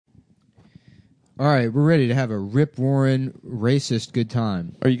All right, we're ready to have a rip-roaring, racist good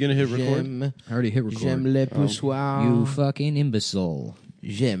time. Are you going to hit record? I already hit record. J'aime les poussoirs. You fucking imbecile.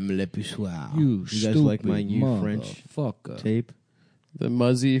 J'aime les poussoirs. You guys like my new French fucker. tape? The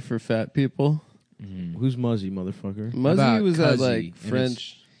Muzzy for fat people? Who's Muzzy, motherfucker? Muzzy was that Cuzzy, like and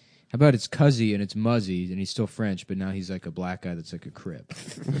French. How about it's Cuzzy and it's Muzzy and he's still French, but now he's like a black guy that's like a Crip.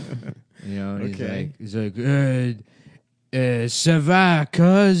 You know, and Okay. he's like, ça va,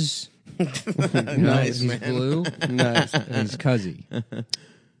 cuz? Nice, he's man. blue. Nice. And he's Cuzzy.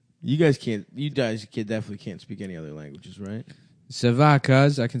 You guys definitely can't speak any other languages, right? Ça va,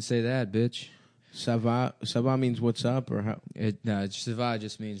 cuz? I can say that, bitch. Ça va means what's up or how? Ça va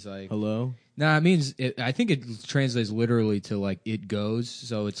just means like... Hello? Nah, it means... I think it translates literally to like, it goes.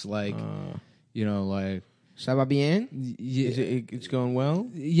 So it's like, you know, like... Ça va bien? Yeah, It's going well?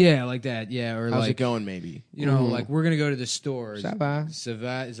 yeah, like that. Yeah, or How's like... it going, maybe? You know, like we're going to go to the store. Ça va? Ça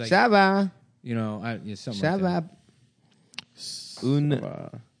va is like... Ça va? You know, something Ça like va?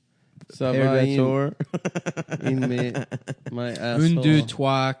 that. Ça va Pergator. in my asshole. 1, 2,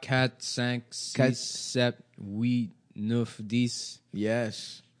 3, 4, 5, 6, 7, 8, 9, 10.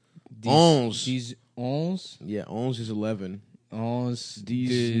 Yes. 11. 11. Yeah, 11 is 11. 11.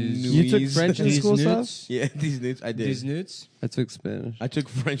 You took French in school, Sal? Yeah, these nudes. I did. These nudes? I took Spanish. I took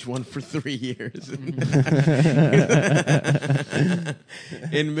French 1 for 3 years.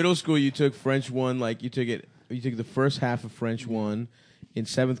 In middle school, you took French 1, like you took the first half of French 1 in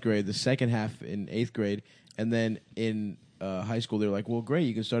 7th grade, the second half in 8th grade, and then in high school, they were like, well, great,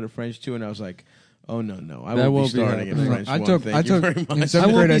 you can start at French 2, and I was like, oh, no, I won't be starting at French 1, thank you very much. In I 7th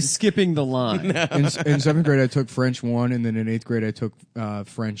won't grade, be skipping the line. in 7th grade, I took French 1, and then in 8th grade, I took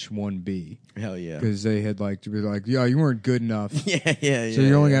French 1B. Hell yeah. Because they had like to be like, yeah, you weren't good enough. Yeah. So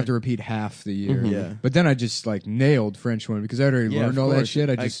you only have to repeat half the year. Yeah. But then I just like nailed French 1 because I already learned all that course. shit.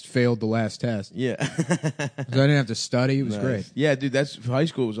 I just failed the last test. Yeah. So I didn't have to study. It was Nice. great. Yeah, dude, high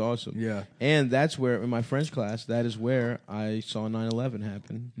school was awesome. Yeah. And that's where, in my French class, that is where I saw 9/11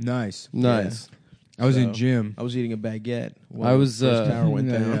 happen. Nice. Nice. I was So, in gym. I was eating a baguette while I was, the first tower went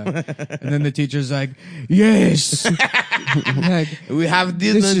Yeah, down. yeah. And then the teacher's like, yes. Like, We have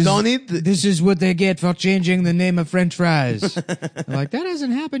this done it. This is what they get for changing the name of French fries. I'm like, that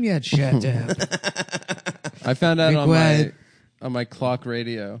hasn't happened yet. Shut up. I found out Be on quiet. my clock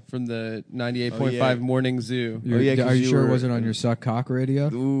radio from the 98.5 Morning Zoo. yeah, 'cause Are you you sure it were- wasn't on your suck cock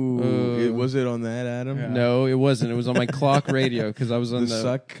radio? Ooh, was it on that, Adam? Yeah. No, it wasn't. It was on my clock radio because I was on The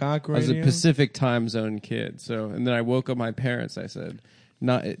suck cock I was radio? a Pacific time zone kid. So, and then I woke up my parents. I said,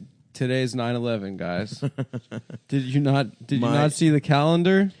 "Not today's 9/11, guys. Did you not see the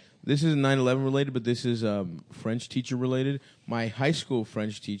calendar?" This is 9/11 related, but this is French teacher related. My high school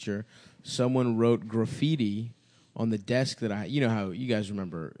French teacher, someone wrote graffiti on the desk that you know how you guys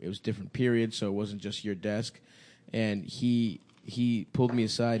remember it was different periods, so it wasn't just your desk. And he pulled me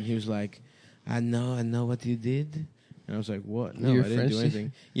aside and he was like, I know what you did. And I was like, what? No, You're I didn't do French?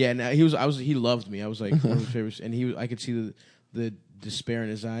 anything. Yeah, and he loved me. I was like one of his favorites, and I could see the despair in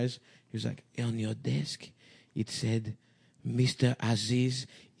his eyes. He was like, on your desk, it said, Mr. Aziz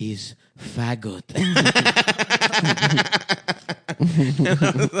is faggot. And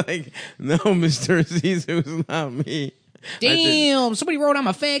I was like, no, Mr. Aziz, it was not me. Damn, somebody wrote I'm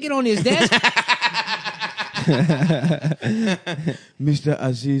a faggot on his desk. Mr.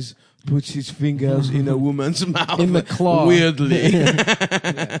 Aziz puts his fingers in a woman's mouth. In the claw. Weirdly.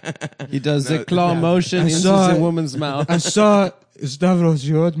 He does the claw motion into saw the it. woman's mouth. I saw Stavros,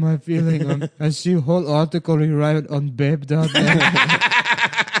 you hurt my feeling. I see a whole article he wrote on babe.net.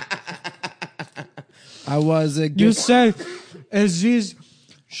 I was a You say, Aziz,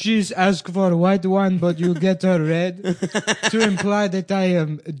 she's asked for white wine, but you get her red to imply that I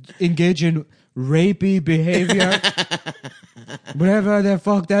am engaged in rapey behavior. Whatever the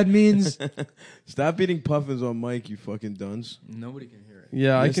fuck that means. Stop eating puffins on mic, you fucking dunce. Nobody can hear it.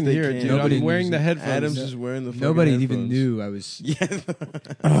 Yeah, I Yes, can they hear it, can. dude. Nobody I'm wearing uses the it. headphones. Adam's just wearing the fucking Nobody headphones. even knew I was Yeah.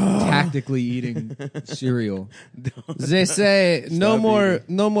 tactically eating cereal. They say no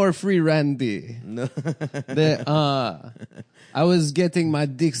Stop more free Randy. No. I was getting my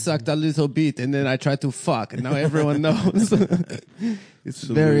dick sucked a little bit, and then I tried to fuck, and now everyone knows. It's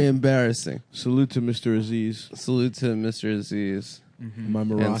very embarrassing. Salute to Mr. Aziz. Salute to Mr. Aziz. My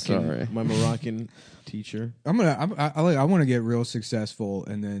sorry. Moroccan teacher. I want to get real successful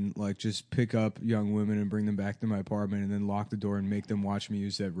and then like just pick up young women and bring them back to my apartment and then lock the door and make them watch me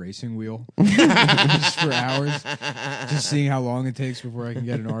use that racing wheel just for hours, just seeing how long it takes before I can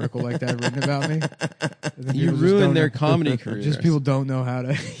get an article like that written about me. You ruined their comedy career. Just people don't know how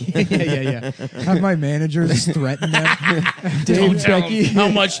to. yeah. Have my managers threaten them. Dave Becky, How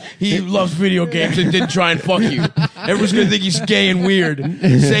much he loves video games and didn't try and fuck you. Everyone's gonna think he's gay and weird.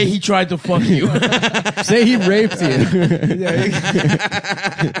 Say he tried to fuck you. Say he raped you.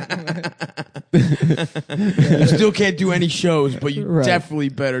 You still can't do any shows, but you definitely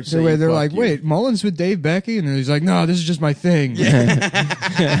better say. They're like, wait, Mullen's with Dave Becky, and he's like, no, this is just my thing.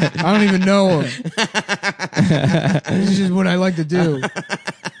 I don't even know him. This is just what I like to do.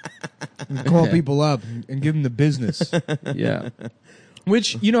 Call people up and give them the business. Yeah.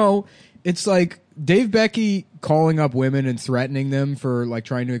 Which, it's like Dave Becky calling up women and threatening them for like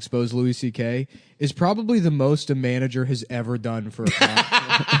trying to expose Louis C.K. is probably the most a manager has ever done for a client.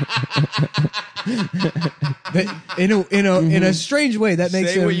 In a strange way, that makes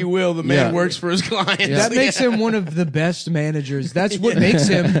him. Say what you will, the man works for his clients. That makes him one of the best managers. That's what makes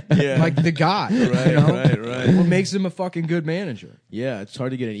him like the guy. Right. What makes him a fucking good manager. Yeah, it's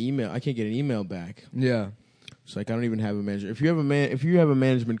hard to get an email. I can't get an email back. Yeah. It's like I don't even have a manager. If you have a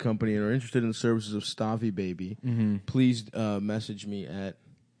management company and are interested in the services of Stavy Baby, please message me at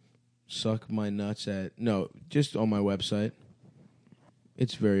just on my website.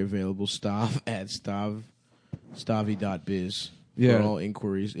 It's very available. Stavy.biz for all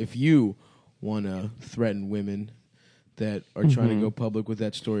inquiries. If you want to threaten women that are trying to go public with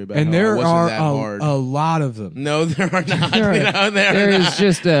that story about and how there it wasn't are that hard. a lot of them. No, there are not. There is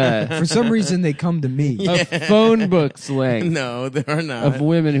just For some reason, they come to me. a phone book's length No, there are not. of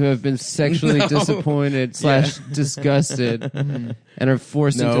women who have been sexually disappointed / disgusted and are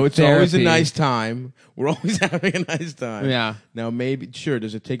forced into it's therapy. always a nice time. We're always having a nice time. Yeah. Now,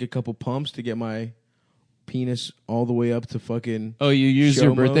 does it take a couple pumps to get my penis all the way up to fucking... Oh, you use show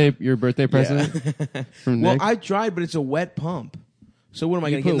your mode? birthday present from Well, Nick? I tried, but it's a wet pump. So what am I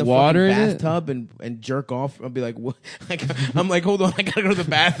You going to get in put the water fucking in it? bathtub and jerk off? I'll be like, what? I'm like, hold on, I got to go to the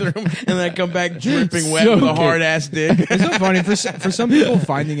bathroom, and then I come back dripping wet with a hard ass dick. It's so funny for some people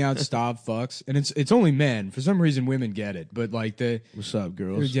finding out Stav fucks, and it's only men. For some reason, women get it, but like What's up,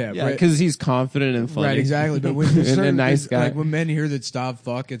 girls? Yeah, because he's confident and funny. right, exactly. But when And a nice guy. like when men hear that Stav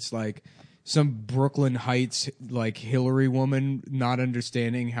fuck, it's like some Brooklyn Heights like Hillary woman not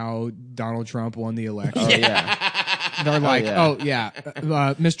understanding how Donald Trump won the election. Oh, yeah. They're like, yeah.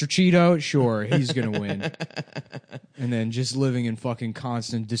 Mr. Cheeto, sure, he's gonna win. And then just living in fucking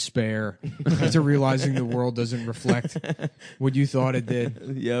constant despair after realizing the world doesn't reflect what you thought it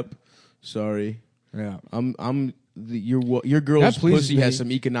did. Yep. Sorry. Yeah. Your girl's pleases pussy me. has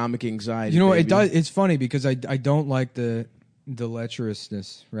some economic anxiety. You know, baby. it does. It's funny because I don't like the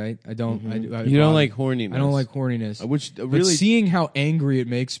lecherousness, right? I don't. You don't like horniness. I don't like horniness. Which But really seeing how angry it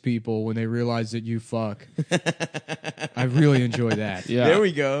makes people when they realize that you fuck, I really enjoy that. Yeah. There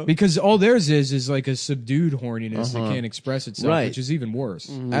we go. Because all theirs is like a subdued horniness that can't express itself, Right. which is even worse.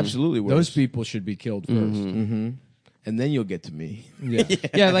 Absolutely worse. Those people should be killed 1st. And then you'll get to me. Yeah.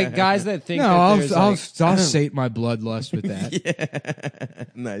 Yeah, like guys that think No, that I'll there's I'll sate my bloodlust with that.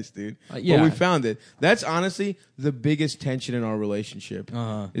 Nice, dude. yeah. But we found it. That's honestly the biggest tension in our relationship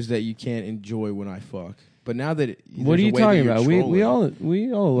is that you can't enjoy when I fuck. But now that what are you talking about? We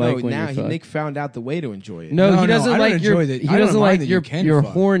all like when now you fuck. Nick found out the way to enjoy it. No, No, he no, doesn't I don't like your. enjoy that. He I don't doesn't mind like that your you can your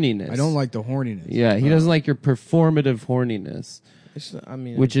fuck. horniness. I don't like the horniness. Yeah, he doesn't like your performative horniness,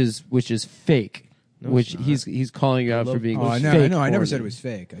 which is fake. Which he's calling you out for being Oh, fake. no, I never horny. said it was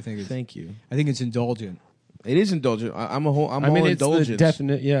fake. I think it's. Thank you. I think it's indulgent. It is indulgent. I'm all I mean, it's indulgence. the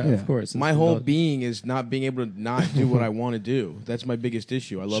definite. Yeah, Yeah. of course. My It's whole indulgent. being is not being able to not do what I want to do. That's my biggest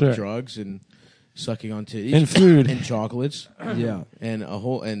issue. I love Sure. drugs and sucking on titties And food. and chocolates Yeah. and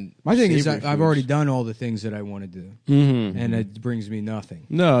My thing is savory that I've foods. already done all the things that I want to do, Mhm. and it brings me nothing.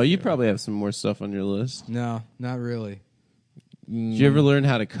 No, you probably have some more stuff on your list. No, not really. Did you ever learn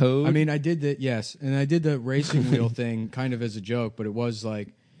how to code? I mean, I did that, yes, and I did the racing wheel thing kind of as a joke, but it was like,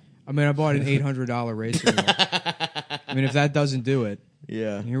 I mean, I bought an $800 racing wheel. I mean, if that doesn't do it,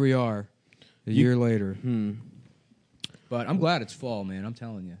 Yeah. here we are, a year later. But I'm glad it's fall, man. I'm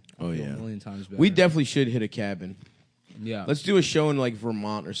telling you. I Oh, feel yeah. a million times better. We definitely should hit a cabin. yeah. Let's do a show in like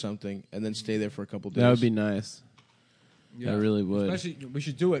Vermont or something, and then stay there for a couple days. that would be nice. Yeah. I really would. Especially, we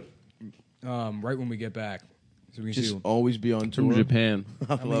should do it right when we get back, so we can just see. always be on tour. From Japan.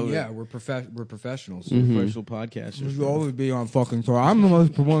 I I love mean, it. yeah, we're professionals. Professional podcasters. We should always be on fucking tour. I'm one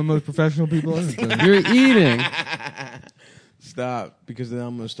of the most professional people in the You're eating. Stop, because then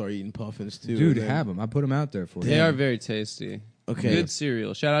I'm gonna start eating puffins too. Dude, and then- have them. I put them out there for you. They are very tasty. Okay. Good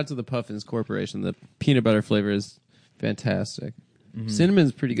cereal. Shout out to the Puffins Corporation. The peanut butter flavor is fantastic.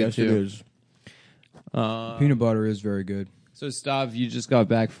 Cinnamon's pretty good Yes, it too. is. Peanut butter is very good. So, Stav, you just got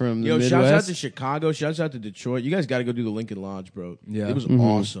back from the Yo, Midwest. shouts out to Chicago. Shouts out to Detroit. You guys got to go do the Lincoln Lodge, bro. Yeah. It was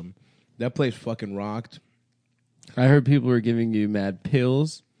awesome. That place fucking rocked. I heard people were giving you mad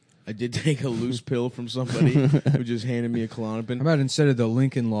pills. I did take a loose pill from somebody who just handed me a Klonopin. How about instead of the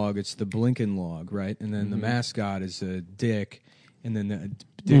Lincoln log, it's the Blinken log, right? And then the mascot is a dick, and then the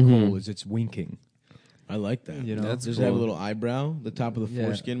dick hole is it's winking. I like that. You know? That's Does cool. it have a little eyebrow? The top of the Yeah.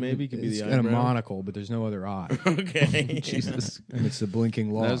 foreskin, maybe? Could be It's the got a eyebrow. monocle, but there's no other eye. Okay. Jesus. And it's the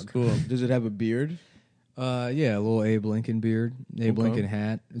blinking log. That was cool. Does it have a beard? Yeah, a little Abe Lincoln beard, Abe Okay. Lincoln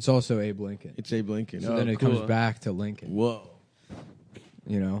hat. It's also Abe Lincoln. It's Abe Lincoln. So then it cool. comes back to Lincoln. Whoa.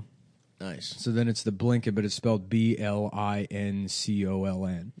 You know? Nice. So then it's the Blinken, but it's spelled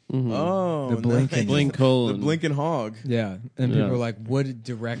BLINCOLN. Oh, The Blinken. nice. Blink colon. The Blinken hog. Yeah. And Yeah. people are like, what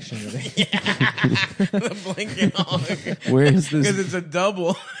direction are they? The Blinken hog. Where is this? Because it's a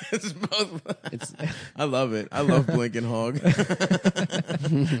double. It's both. It's, I love it. I love Blinken hog.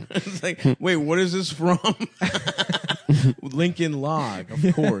 It's like, wait, what is this from? Lincoln Log,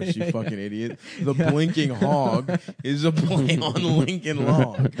 of course, you fucking idiot. The blinking hog is a play on Lincoln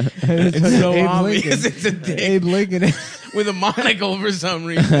Log. It's so Abe obvious. Lincoln. It's a dick Abe Lincoln. with a monocle for some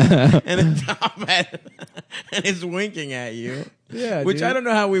reason and a top hat, and it's winking at you. Yeah, Which dude. I don't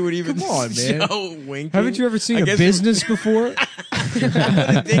know how we would even Come on, man. show winking. Haven't you ever seen I a guess business before?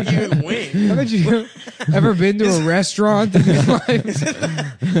 the dick even wink? Haven't you ever been to a restaurant? Isn't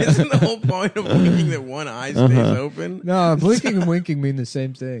the whole point of winking that one eye stays open? No, blinking and winking mean the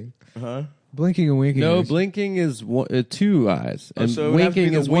same thing. Huh? Blinking and winking. no, is, blinking is two eyes, Oh, and so it would have to be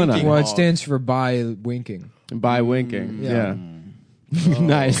winking the is one winking eye. well, it hog. stands for by winking. By winking, Yeah. yeah.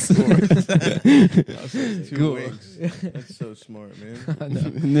 Nice. Two Cool. winks. That's so smart,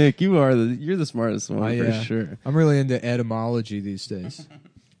 man. Nick, you're the smartest one for yeah. sure. I'm really into etymology these days.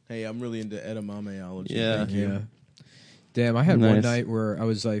 Hey, I'm really into edamameology. Yeah. Thank you. Yeah. Damn, I had one Nice. night where I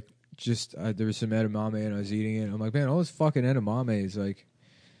was like, there was some edamame and I was eating it. I'm like, man, all this fucking edamame is like,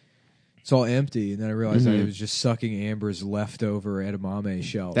 it's all empty. And then I realized that it was just sucking Amber's leftover edamame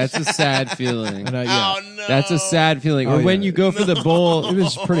shells. That's a sad feeling. and yeah, Oh no! That's a sad feeling. Oh, Or when yeah. you go for the bowl. it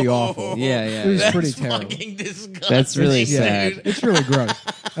was pretty awful. Yeah, yeah. It was yeah. pretty terrible. Fucking disgusting. That's really Yeah, sad. it's really gross.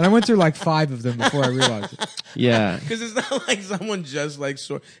 And I went through like 5 of them before I realized it. Yeah. Because it's not like someone just like it's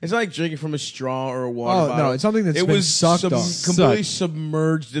not like drinking from a straw or a water Oh, bottle. no, it's something that's it been was sucked on. completely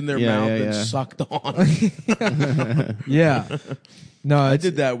submerged in their Yeah, mouth yeah, and yeah. sucked on. Yeah. No, I it's,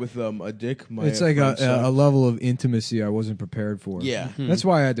 did that with a dick. it's like a level of intimacy I wasn't prepared for. Yeah. That's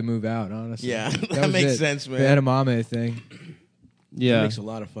why I had to move out, honestly. Yeah, That that was makes it. sense, man. The edamame thing. That Yeah. makes a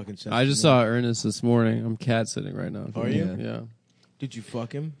lot of fucking sense. I just to me. saw Ernest this morning. I'm cat sitting right now. Are you? Yeah. Did you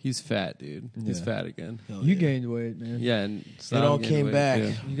fuck him? He's fat, dude. He's Yeah. fat again. Hell You yeah. gained weight, man. Yeah, and It all came back.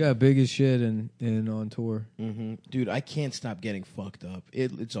 You got big as shit and on tour. Dude, I can't stop getting fucked up.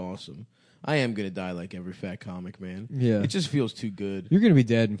 It's awesome. I am gonna die like every fat comic, man. Yeah. It just feels too good. You're going to be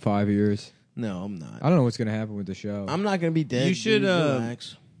dead in 5 years. No, I'm not. I don't know what's going to happen with the show. I'm not gonna be dead. You should, dude.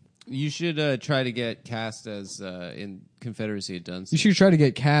 Relax. You should try to get cast as in Confederacy at Dunstan. You should try to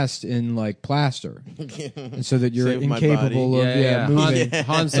get cast in like plaster, and so that you're Save my incapable of moving.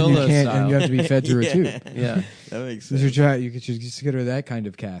 Han And you Solo can't, style. and you have to be fed through a tube. Yeah. That makes You sense. should try. You could just consider that kind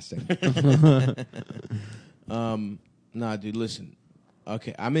of casting. Nah, dude, listen.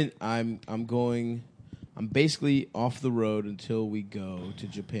 Okay, I'm going. I'm basically off the road until we go to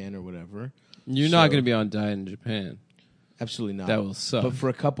Japan or whatever. You're So- not going to be on diet in Japan. Absolutely not. That will suck. But for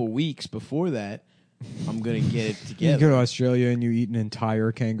a couple weeks before that, I'm gonna get it You go to together. Australia and you eat an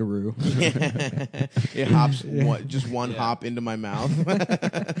entire kangaroo. It hops just one hop into my mouth.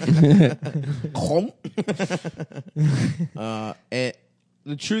 And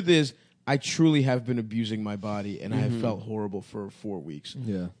the truth is, I truly have been abusing my body, and I have felt horrible for 4 weeks.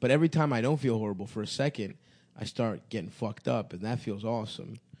 Yeah. But every time I don't feel horrible for a second, I start getting fucked up, and that feels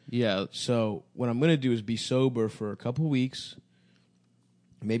awesome. Yeah. So what I'm going to do is be sober for a couple weeks,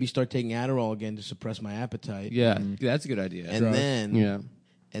 maybe start taking Adderall again to suppress my appetite. Yeah. That's a good idea.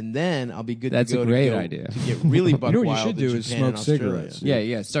 And then I'll be good That's to go a great to go idea. to get really buck You know what you wild should in do is Japan smoke and Australia. cigarettes.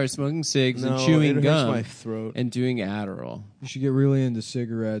 Yeah. Start smoking cigs No, and chewing it hurts gum my throat. and doing Adderall. You should get really into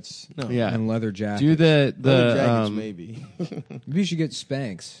cigarettes No. Yeah. and leather jackets. Do Leather the jackets, maybe. Maybe you should get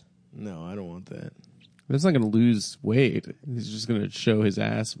Spanx. No, I don't want that. That's not going to lose weight. He's just going to show his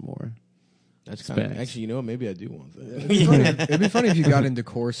ass more. That's kind of Specs. actually. You know what? Maybe I do want that. It'd be funny if you got into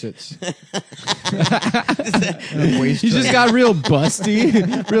corsets. You just got real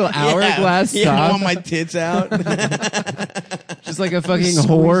busty, real hourglass Yeah, I top. want my tits out. Just like a fucking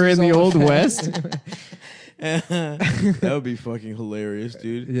whore in the Old West. That would be fucking hilarious,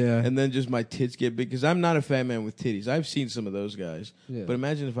 dude. Yeah. And then just my tits get big because I'm not a fat man with titties. I've seen some of those guys. Yeah. But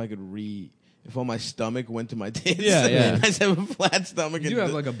imagine if I could if all my stomach went to my tits. Yeah, yeah. I just have a flat stomach. You do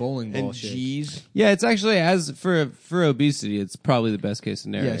have like a bowling ball and shape. G's. Yeah, it's actually for obesity, it's probably the best case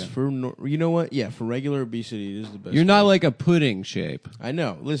scenario. Yes, you know what? Yeah, for regular obesity, it is the best. You're not case. like a pudding shape. I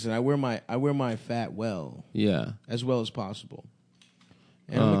know. Listen, I wear my fat well, Yeah. as well as possible.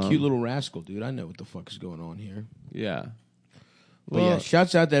 And I'm a cute little rascal, dude. I know what the fuck is going on here. Yeah. But yeah,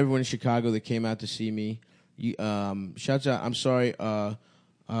 shouts out to everyone in Chicago that came out to see me. Shouts out. I'm sorry.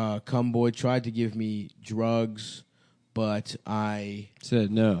 Cumboy tried to give me drugs, but I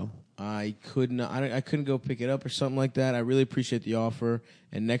Said no. I couldn't. I couldn't go pick it up or something like that. I really appreciate the offer,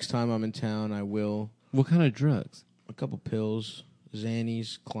 and next time I'm in town, I will. What kind of drugs? A couple pills,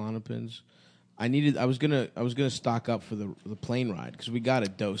 Xannies, Klonopins. I was gonna stock up for the plane ride because we got a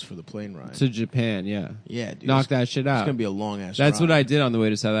dose for the plane ride. To Japan, yeah. Yeah, dude. Knock that shit It's out. gonna be a long ass. That's ride. what I did on the way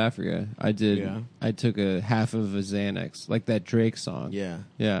to South Africa. I did. Yeah. I took a half of a Xanax, like that Drake song. Yeah.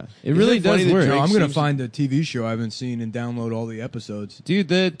 Yeah. It Isn't really it funny does that work. Drake I'm gonna seems- find a TV show I haven't seen and download all the episodes. Dude,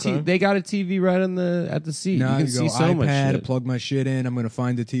 they got a TV right on at the seat. Now you you can go see so much iPad, shit. plug my shit in. I'm gonna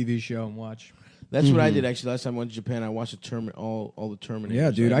find the TV show and watch. That's what I did actually. Last time I went to Japan, I watched all the Terminators. Yeah,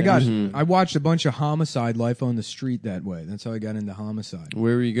 dude, I watched a bunch of Homicide: Life on the Street that way. That's how I got into Homicide.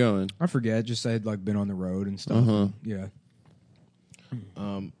 Where were you going? I forget. Just I had like been on the road and stuff. Yeah,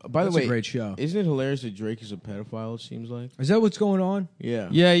 By the that's way, a great show. Isn't it hilarious that Drake is a pedophile? It seems like. Is that what's going on? Yeah.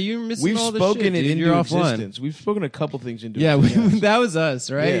 Yeah, you're missing We've all the spoken shit, it dude. into You're offline. existence. We've spoken a couple things into Yeah, existence. that was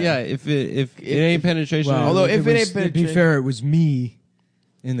us, right? Yeah. Yeah. If it ain't penetration, Well, although if it ain't to be penetration- fair, it was me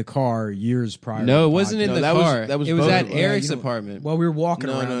in the car years prior. no, to it the wasn't in podcast. the that was- car. that was it was both at of us. Eric's you know- apartment. Well, we were walking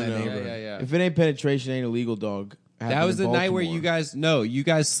No, around no, that no. neighborhood. Yeah. If it ain't penetration, ain't illegal, dog. That was the night where you guys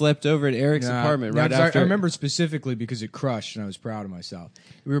slept over at Eric's apartment right 'cause after. I remember specifically because it crushed and I was proud of myself.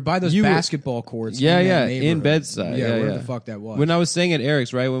 We were by those You were- basketball courts. Yeah, in that yeah, in neighborhood. Bedside. Yeah, wherever yeah. the fuck that was. When I was staying at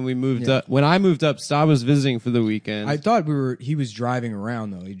Eric's, right when we moved Yeah. up, when I moved up, Staub was visiting for the weekend. I thought he was driving around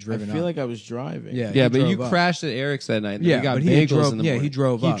though. He'd I driven feel up. like I was driving. Yeah. yeah, he but you drove up. crashed at Eric's that night. And Yeah, we got but he bagels drove. in the Yeah, morning. he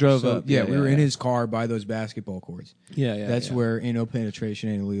drove. He up. drove So, up. Yeah, we were in yeah. his car by those basketball courts. Yeah, yeah. That's yeah. where ain't no penetration,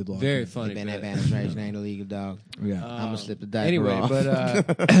 ain't illegal. Very funny. Been bit. that penetration ain't illegal, dog. Yeah. I'm gonna slip the diaper Anyway, off.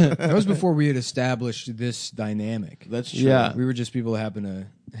 but That was before we had established this dynamic. That's true. Yeah. We were just people that happen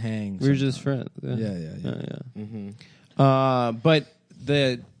to hang. we were just sometimes. friends. Yeah. But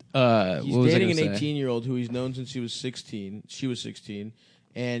the He's what was I dating an gonna say? 18-year-old who he's known since he was 16. She was 16,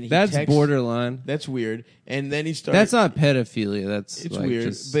 and he That's texts- borderline. That's weird. And then he started. That's not pedophilia. That's It's like weird,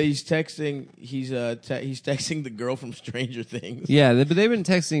 just- but he's texting. He's texting the girl from Stranger Things. yeah, but they've been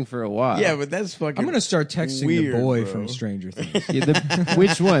texting for a while. Yeah, but that's fucking. I'm gonna start texting weird, the boy bro. from Stranger Things. Yeah,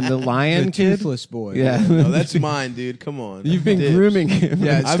 which one? The lion The kid? toothless boy. Yeah. No, that's mine, dude. Come on. You've been Dibs. grooming him.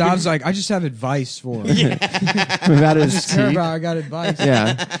 Yeah, I've Stav's like, I just have advice for him. Without his I care teeth. about. I got advice.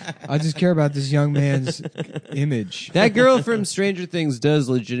 Yeah. I just care about this young man's image. That girl from Stranger Things does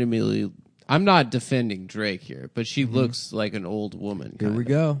legitimately. I'm not defending Drake here, but she looks like an old woman. Here we kinda.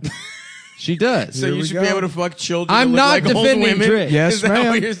 go. She does. So Here you we should go. be able to fuck children. I'm that look not like old defending women? Drake. Yes, Is that ma'am.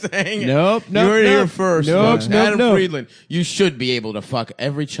 what you're saying? Nope, You heard it here first. Nope, folks. nope, Adam nope. Friedland. You should be able to fuck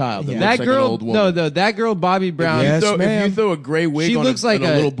every child that Yeah. looks That like girl, an old woman. no, that girl Bobby Brown. Yes, If ma'am. you throw a gray wig She on, looks like on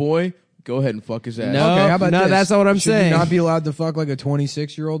a a- little boy, go ahead and fuck his ass. No. Okay, how about no, this? that's not what I'm Should saying. you not be allowed to fuck like a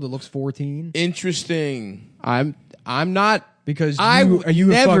 26-year-old that looks 14? Interesting. I'm not. Because I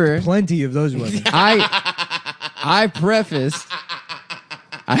you have never- fucked plenty of those women. I prefaced.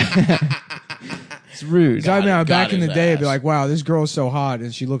 It's rude. So I mean, back in the his day, I'd be ass. like, wow, this girl's so hot,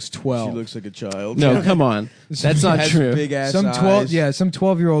 and she looks 12. She looks like a child. No, come on. That's not Has true. Big ass some 12, eyes. yeah, some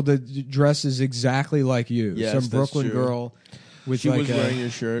 12-year-old that dresses exactly like you. Yes, Some that's Brooklyn true. girl with She like was wearing your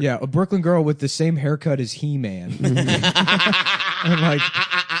shirt. Yeah, a Brooklyn girl with the same haircut as He-Man, and like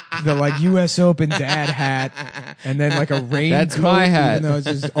the like U.S. Open dad hat, and then like a raincoat. That's my hat. Even though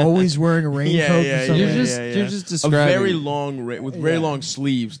it's just always wearing a raincoat. Yeah, for some yeah, reason. You're just A describing. very long, with very long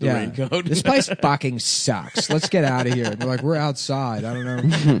sleeves. The raincoat. This place fucking sucks. Let's get out of here. And they're like, we're outside. I don't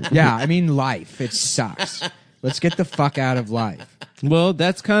know. Yeah, I mean, life. It sucks. Let's get the fuck out of life. Well,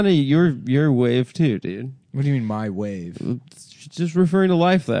 that's kind of your wave too, dude. What do you mean, my wave? just referring to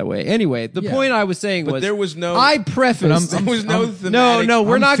life that way. Anyway, the point I was saying But was there was no. I prefaced. there was no thematic. No,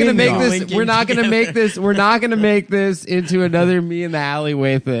 we're not going to make theme this. linking We're not going to together. make this. We're not going to make this into another me in the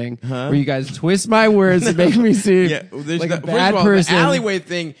alleyway thing where you guys twist my words and make me seem Yeah, there's like no, a first bad of all, person. The alleyway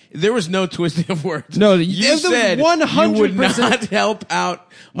thing, there was no twisting of words. No, you there was said 100% you would not help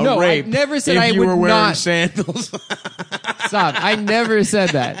out a No, I rape. never said if I you would were wearing not. sandals. Stop! I never said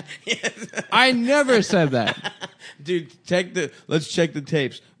that. I never said that. Dude, let's check the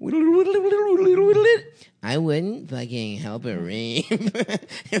tapes. I wouldn't fucking help a rape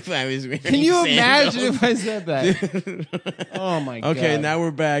if I was wearing Can you sandals. imagine if I said that? Oh my god! Okay, now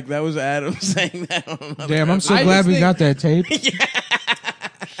we're back. That was Adam saying that. On another Damn, I'm so I glad just we think- got that tape.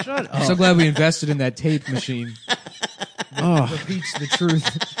 Shut I'm up. so glad we invested in that tape machine. Oh. Repeats the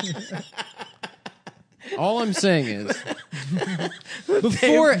truth. All I'm saying is,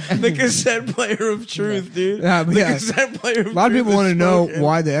 before the cassette player of truth, dude. Yeah, the yeah. cassette player of A lot of truth people want to is know spoken.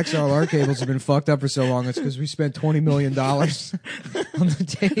 why the XLR cables have been fucked up for so long. It's because we spent $20 million on the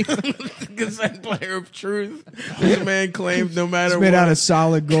tape. The cassette player of truth. This man claimed no matter It's made what. out of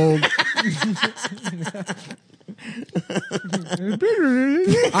solid gold.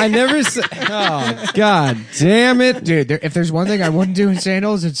 I never said. Oh god damn it, Dude, if there's one thing I wouldn't do in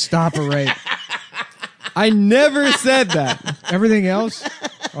sandals, it's stop a rape. I never said that. Everything else,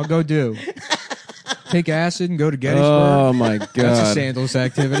 I'll go do. Take acid and go to Gettysburg. Oh my god! That's a sandals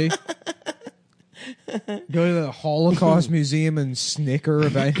activity. Go to the Holocaust Museum and snicker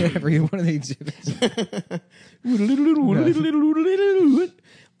about every one of the exhibits.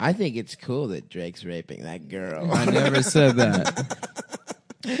 I think it's cool that Drake's raping that girl. I never said that.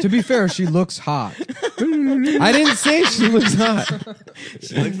 To be fair, she looks hot. I didn't say she looks hot.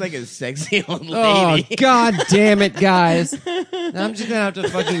 She looks like a sexy old Oh lady. god damn it, guys! Now I'm just gonna have to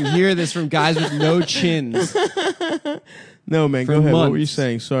fucking hear this from guys with no chins. No, man, For go ahead. What were you months.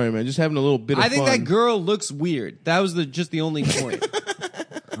 saying? Sorry, man. Just having a little bit of I think fun. that girl looks weird. That was just the only point.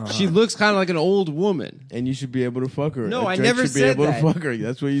 She looks kind of like an old woman. And you should be able to fuck her. No, I Drake never should be said able that. to fuck her.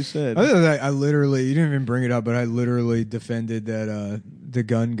 That's what you said. I literally, you didn't even bring it up, but I literally defended that the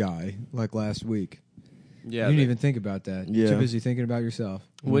gun guy like last week. Yeah. You didn't even think about that. Yeah. You're too busy thinking about yourself.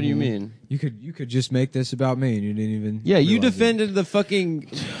 What do you mean? You could just make this about me, and you didn't even. Yeah, you realize it. defended the fucking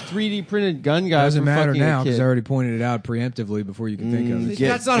 3D printed gun guy. Doesn't for matter fucking a now because kid. I already pointed it out preemptively before you could think of it.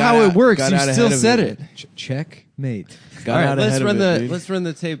 That's not how it works. You still said it. Checkmate. Got All right, out let's ahead run of it, the dude. let's run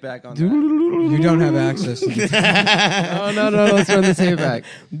the tape back on that. You don't have access to the Oh no, let's run the tape back.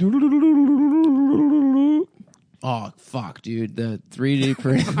 Oh fuck, dude, the 3D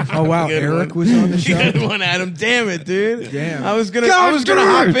print. Oh wow, Good Eric one. was on the show. Good one, Adam. Damn it, dude. Damn. I was gonna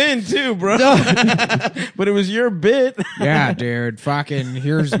hop in too, bro. But it was your bit. Yeah, dude. Fucking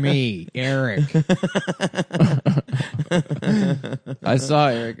here's me, Eric. I saw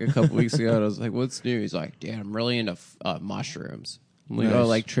Eric a couple weeks ago, and I was like, "What's new?" He's like, "Damn, I'm really into mushrooms." I'm like, Nice. "Oh,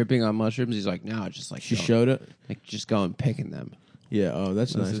 like tripping on mushrooms?" He's like, "No, just like She going- showed it. like just going picking them." Yeah. Oh,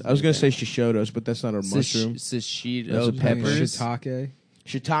 that's nice. his I was gonna new say she showed us, but that's not her mushroom. Sashito That's peppers. Shiitake.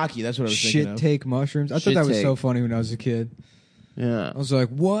 Shiitake. That's what I was Shit thinking of. take mushrooms. I thought Shit that was take. so funny when I was a kid. Yeah, I was like,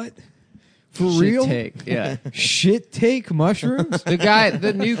 what? For Shit real? take. Yeah. Shit take mushrooms?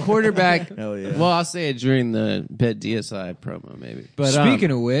 The new quarterback. Hell yeah. Well, I'll say it during the Bet DSI promo, maybe. But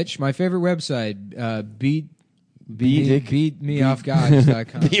Speaking of which, my favorite website, Dick.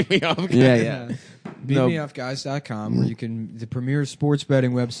 beatmeoffguys.com. Beat me off. yeah. No. Beatmeoffguys.com, where you can, the premier sports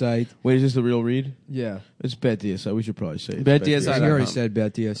betting website. Wait, is this the real read? Yeah. It's Bet DSI. We should probably say it's Bet You DSI. already said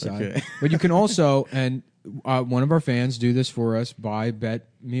bet DSI. Okay. But you can also, and one of our fans do this for us, buy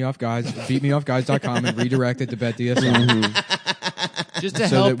beatmeoffguys.com and redirect it to bet DSI. Just to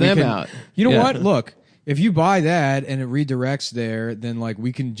So help that we them can- out. You know Yeah. what? Look, if you buy that and it redirects there, then like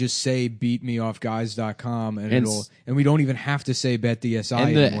we can just say beatmeoffguys.com and we don't even have to say bet DSI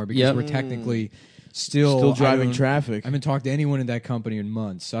And the- anymore because yep. we're technically still driving I don't- traffic. I haven't talked to anyone in that company in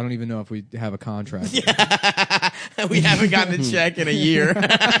months. So I don't even know if we have a contract. We haven't gotten a check in a year.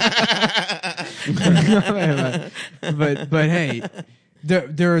 but hey,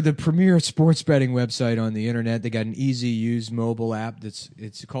 they're the premier sports betting website on the internet. They got an easy use mobile app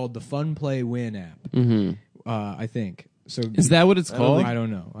it's called the Fun Play Win app. I think so. Is that what it's called? I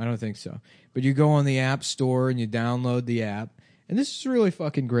don't know. I don't think so. But you go on the app store and you download the app. And this is really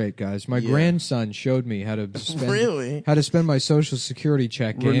fucking great, guys. My grandson showed me how to spend Really? how to spend my Social Security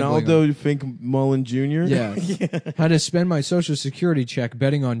check. gambling on- Ronaldo Fink Mullen Jr. Yeah. How to spend my Social Security check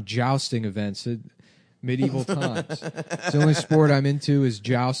betting on jousting events at medieval times. The only sport I'm into is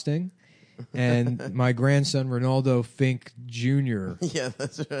jousting. and my grandson Ronaldo Fink Jr. Yeah,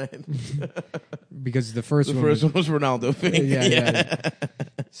 that's right. Because the first one one was Ronaldo Fink. yeah.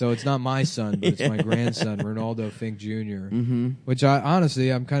 So it's not my son, but it's my grandson Ronaldo Fink Jr. Which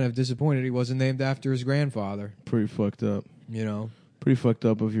I'm kind of disappointed he wasn't named after his grandfather. Pretty fucked up. You know, Pretty fucked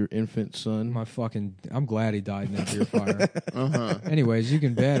up of your infant son. I'm glad he died in that beer fire. Anyways, you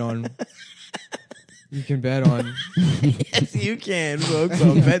can bet on. Yes, you can, folks,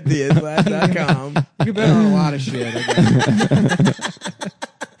 on bettheatlast.com. You can bet on a lot of shit.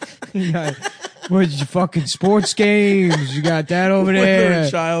 You got, what, your fucking sports games? You got that over there. Whether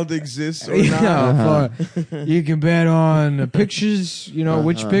a child exists or not. You can bet on pictures. You know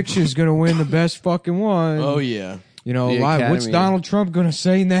which picture's gonna win the best fucking one. Oh yeah. You know, The what's Academy. Donald Trump gonna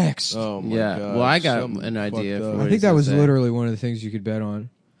say next? Oh my Yeah. god. Well, I got Something an idea fucked for up. what I think he's that gonna was say. literally one of the things you could bet on.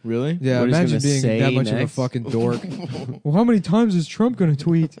 Really? Yeah, What he's imagine gonna being say that much of a next. fucking dork. Well, how many times is Trump going to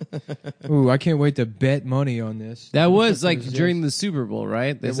tweet? Ooh, I can't wait to bet money on this. That was like was during the Super Bowl,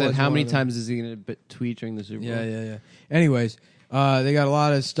 right? They It said was how one many of them. times is he going to tweet during the Super Bowl? Yeah. Anyways, they got a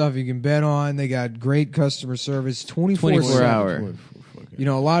lot of stuff you can bet on. They got great customer service, 24/7. 24 hour. You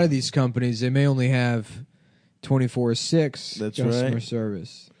know, a lot of these companies, they may only have 24/6 That's customer right.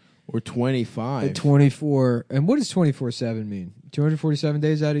 service. Or 25. 24, and what does 24/7 mean? 247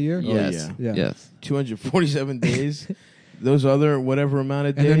 days out of a year? Yes. Yeah. Yes. 247 days. Those other whatever amount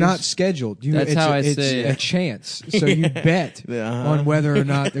of days. And they're not scheduled. That's how I it's say a it. chance. So you bet on whether or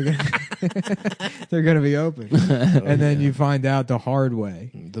not they're going to be open. And then you find out the hard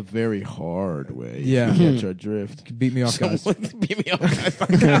way. The very hard way. Yeah. To catch our drift. Beat me off, guys. Someone beat me off,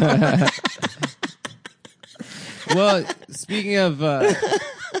 guys. Well, speaking of,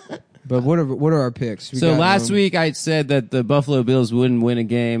 But what are our picks? We so got, last week I said that the Buffalo Bills wouldn't win a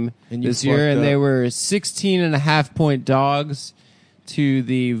game And you this year, fucked and they up. were 16.5-point dogs to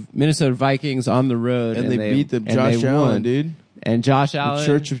the Minnesota Vikings on the road, And they beat the and Josh they Allen, won. dude. And Josh The Allen,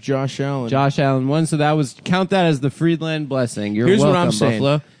 Church of Josh Allen. Josh Allen won, so that was count that as the Friedland blessing. You're Here's welcome, what I'm saying.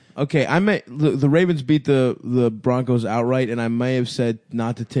 Buffalo. Okay, the Ravens beat the Broncos outright, and I may have said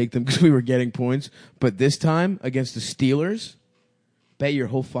not to take them because we were getting points. But this time against the Steelers, bet your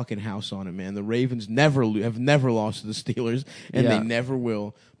whole fucking house on it, man. The Ravens have never lost to the Steelers, and Yeah. they never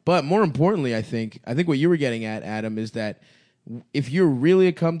will. But more importantly, I think what you were getting at, Adam, is that if you're really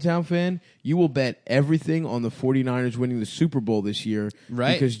a Cumtown fan, you will bet everything on the 49ers winning the Super Bowl this year,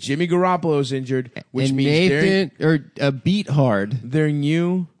 Right. Because Jimmy Garoppolo's injured, which and means Nathan Beat Hard their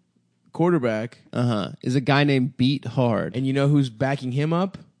new quarterback. is a guy named Beat Hard. And you know who's backing him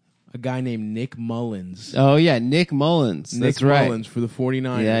up? A guy named Nick Mullins. Oh yeah, Nick Mullins. Nick That's right. Mullins for the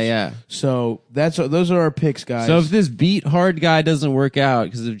 49ers. Yeah. So those are our picks, guys. So if this Beat Hard guy doesn't work out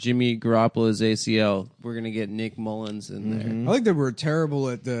because of Jimmy Garoppolo's ACL, we're gonna get Nick Mullins in there. I think that we're terrible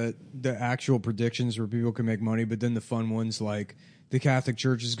at the actual predictions where people can make money, but then the fun ones like the Catholic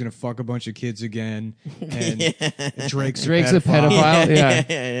Church is going to fuck a bunch of kids again, and Drake's Drake's a pedophile.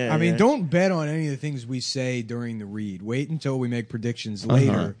 Yeah. I mean, don't bet on any of the things we say during the read. Wait until we make predictions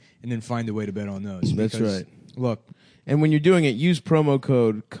later, and then find a way to bet on those. That's Because, right. Look, And when you're doing it, use promo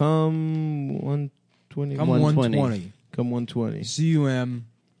code CUM120. I'm 120. 120. CUM120. CUM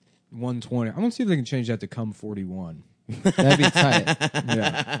 120. I'm gonna see if they can change that to CUM 41. That'd be tight.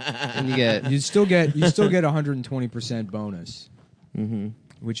 Yeah, And you get you still get 120% bonus,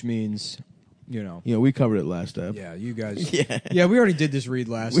 which means, you know. Yeah, we covered it last ep. Yeah, you guys. Yeah, we already did this read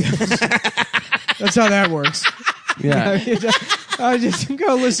last. That's how that works. yeah. I just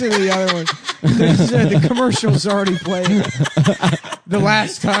go listen to the other one. The commercial's already played. The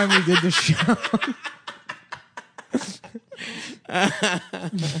last time we did the show.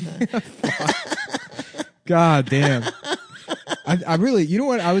 God damn. I really, you know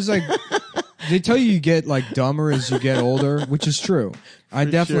what? I was like, they tell you get like dumber as you get older, which is true. I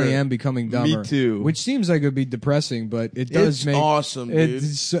definitely sure. am becoming dumber. Me too. Which seems like it would be depressing, but it does It's make awesome, dude.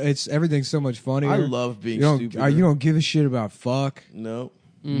 It's everything's so much funnier. I love being you don't, stupid. you don't give a shit about fuck. No.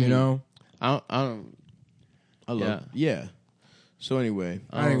 You know. I don't. I love Yeah. So anyway.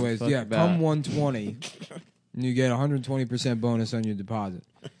 I don't Anyways, fuck yeah, about come it. 120, and you get 120% bonus on your deposit.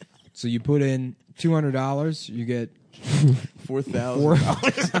 So you put in $200, you get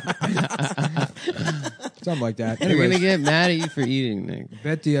 $4,000. something like that. They're gonna Anyways, get mad at you for eating, Nick.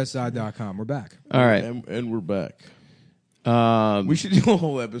 betdsi.com. We're back. All right. And we're back. Um, We should do a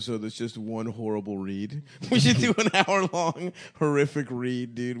whole episode that's just one horrible read. We should do an hour-long horrific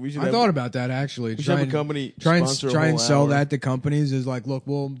read, dude. We should. I thought about that actually. We should have a company try sponsor a and whole sell hour. that to companies is like, look,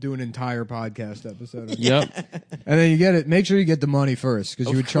 we'll do an entire podcast episode. Yep. And then you get it. Make sure you get the money first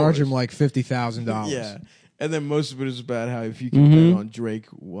because you Of would charge course. them like $50,000. Yeah. And then most of it is about how if you can bet on Drake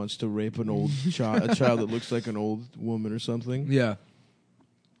wants to rape an old child, a child that looks like an old woman or something. Yeah.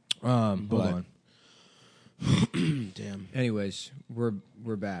 Hold on. Damn. Anyways, we're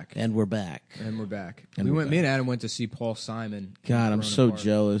back. And we're back. Me and Adam went to see Paul Simon. God, I'm so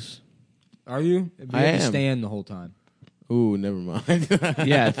jealous. Are you? You I had to am. stand the whole time. Ooh, never mind.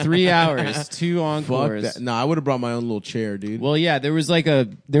 Yeah, 3 hours, 2 Fuck encores. that. No, I would have brought my own little chair, dude. Well, yeah, there was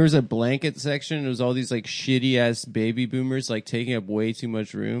a blanket section. It was all these like shitty ass baby boomers like taking up way too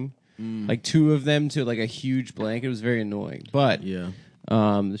much room. Like 2 of them to like a huge blanket. It was very annoying. But Yeah.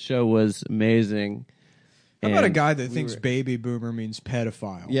 the show was amazing. How about a And guy that thinks baby boomer means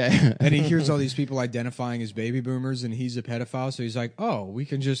pedophile? Yeah. And he hears all these people identifying as baby boomers, and he's a pedophile, so he's like, "Oh, we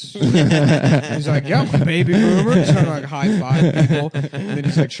can just." He's like, "Yeah, I'm a baby boomer." He's trying to like high five people, and then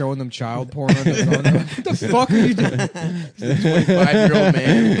he's like showing them child porn on his phone. What the fuck are you doing? 25-year-old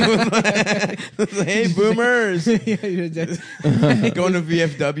man. Hey, boomers. Going to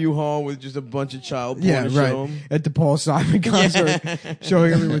VFW hall with just a bunch of child porn Yeah, to right. show 'em. At the Paul Simon concert,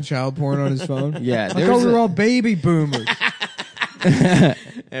 showing everyone child porn on his phone. Yeah, I there thought was we were a- all baby boomers.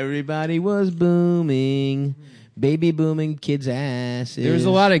 Everybody was booming. Baby booming kids' asses. There was a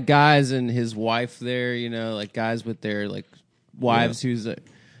lot of guys and his wife there, you know, like guys with their like wives who's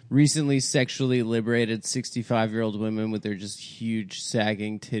recently sexually liberated 65-year-old women with their just huge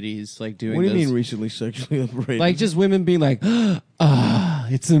sagging titties, like doing. What do you those- mean recently sexually liberated? Like just women being like,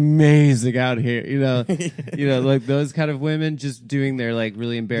 it's amazing out here, you know, like those kind of women just doing their like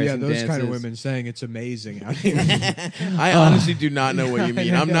really embarrassing Yeah, those dances. kind of women saying it's amazing out here. I honestly do not know what you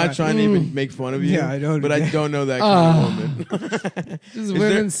mean. I'm Yeah. not trying to even make fun of you. Yeah, I don't- But I don't know that kind of woman. Just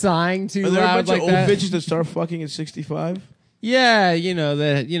women sighing too Are there a loud bunch like of old that. bitches that start fucking at 65? Yeah, you know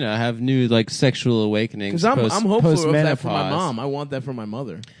that have new like sexual awakenings. Because I'm hopeful of that for my post-menopause. mom. I want that for my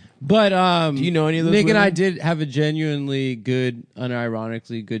mother. But Do you know any of those Nick and I women? did have a genuinely good,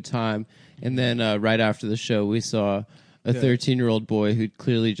 unironically good time. And then right after the show, we saw a 13-year-old boy who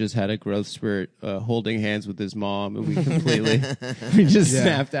clearly just had a growth spurt, holding hands with his mom, and we just Yeah.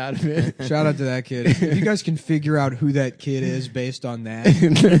 snapped out of it. Shout out to that kid. If you guys can figure out who that kid is based on that,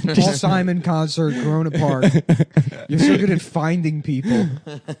 Paul Simon concert, Corona Park. You're so good at finding people.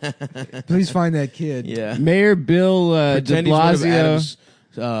 Please find that kid. Yeah. Mayor Bill de Pretend he's one of Blasio.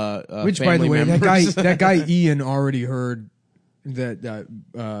 Adam's, Which, by the family way, members. that guy Ian already heard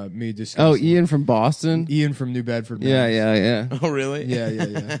that me discuss. Oh, Ian from Boston. Ian from New Bedford. Yeah, Mass. yeah, yeah. Oh, really?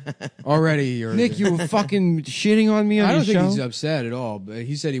 Yeah. Already, he heard Nick, it. you were fucking shitting on me on I your don't think show. he's upset at all, but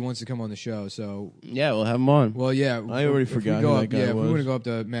he said he wants to come on the show. So, Yeah, we'll have him on. well, yeah. I already forgot who that guy if we was. want to go up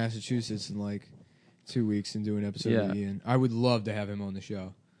to Massachusetts in like 2 weeks and do an episode with Yeah. Ian, I would love to have him on the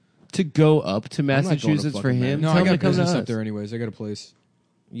show. To go up to not going to Massachusetts for fucking him? No, Tell I him to got come to business us. up there anyways. I got a place.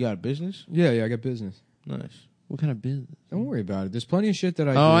 You got a business? Yeah, I got business. Nice. What kind of business? Don't worry about it. There's plenty of shit that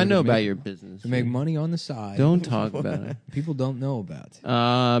I do. Oh, I to know about make- your business. to make money on the side. Don't talk about it. People don't know about.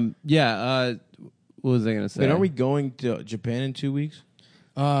 Yeah. What was I gonna say? Wait, aren't we going to Japan in 2 weeks?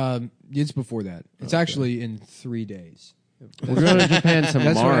 It's before that. It's actually in 3 days. We're going to Japan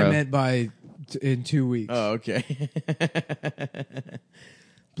tomorrow. That's what I meant by in 2 weeks. Oh, okay.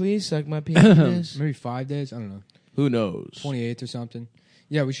 Please suck my penis. Maybe 5 days. I don't know. Who knows? 28th or something.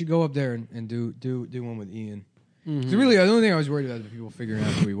 Yeah, we should go up there and do one with Ian. So really, the only thing I was worried about is people figuring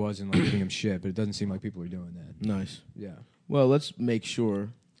out who he was and like giving him shit. But it doesn't seem like people are doing that. Nice. Yeah, Well, let's make sure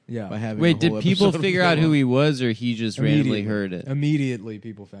by yeah. having. Wait, a did whole people episode figure go out who on. he was, or he just randomly Immediately. heard it? Immediately,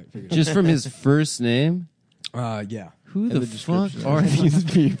 people figured. Just from his first name? Yeah. Who And the the fuck description. are these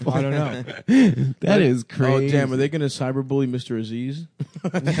people? I don't know. That is Oh, crazy. damn! Are they going to cyberbully Mr. Aziz?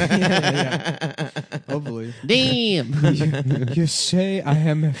 yeah. Hopefully. Damn. You say I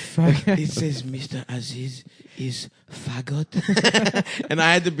am a fucking. It says Mr. Aziz is faggot, and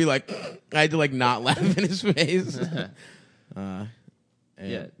I had to like not laugh in his face. Yeah.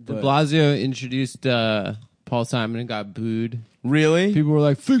 De but- Blasio introduced Paul Simon and got booed. Really? People were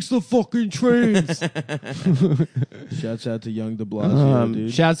like, "Fix the fucking trains." Shouts out to young De Blasio,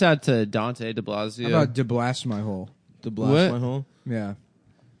 dude. Shouts out to Dante De Blasio. How about to blast my hole? De Blasio, What? my hole. Yeah.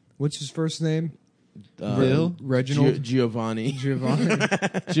 What's his first name? Bill? Reginald. Giovanni. Giovanni.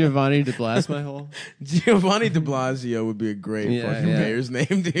 Giovanni De Blas my hole. Giovanni De Blasio would be a great Yeah, fucking yeah. mayor's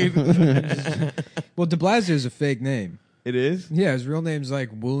name, dude. Well, De Blasio is a fake name. It is? Yeah, his real name's like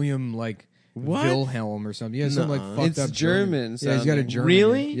William, like What? Wilhelm or something. Yeah, some like Nuh-uh. fucked It's up German Yeah, he's got a sounding. German.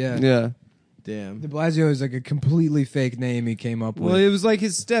 Really? name. Yeah. Yeah. Damn. De Blasio is like a completely fake name he came up Well, with. it was like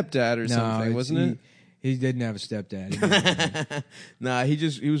his stepdad or No, something, it's- wasn't it? He didn't have a stepdad. He didn't. Nah,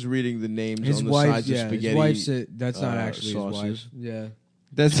 he was reading the names His on the wife, sides yeah, of spaghetti. his wife's that's not actually sauces. his wife. Yeah,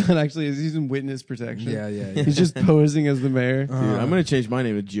 That's not actually. He's in witness protection. Yeah. He's just posing as the mayor. Dude, I'm gonna change my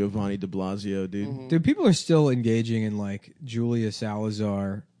name to Giovanni De Blasio, dude. Dude, people are still engaging in like Julia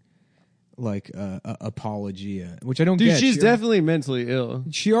Salazar, like apologia, which I don't Dude, get. she's definitely mentally ill.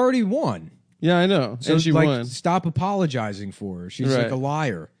 She already won. Yeah, I know. So and she like, won. stop apologizing for her. She's Right. like a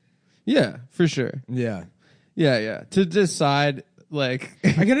liar. Yeah, for sure. Yeah. Yeah. To decide, like,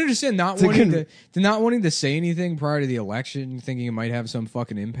 I can understand not To wanting to not wanting to say anything prior to the election, thinking it might have some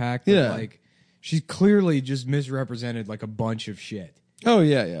fucking impact. But Yeah. like she's clearly just misrepresented like a bunch of shit. oh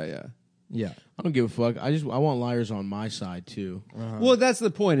yeah. Yeah. I don't give a fuck. I want liars on my side too. Well, that's the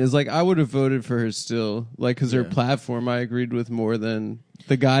point. Is like I would have voted for her still, like, because her Yeah. platform I agreed with more than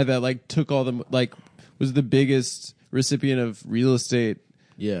the guy that like took all the like was the biggest recipient of real estate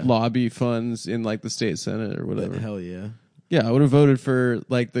Yeah. lobby funds in like the state senate or whatever. Hell yeah. Yeah, I would have voted for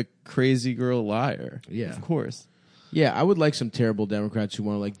like the crazy girl liar. Yeah. of course. Yeah, I would like some terrible Democrats who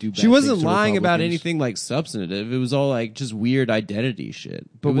want to like do bad She wasn't things to lying about Republicans. anything like substantive. It was all like just weird identity shit.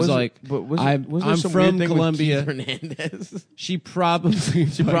 But it was like, was I'm there some from weird thing with Colombia. Keith Hernandez? She probably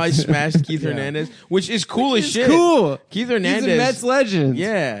She probably smashed Keith Hernandez, which is cool as It's shit. cool. Keith He's Hernandez, a Mets legend.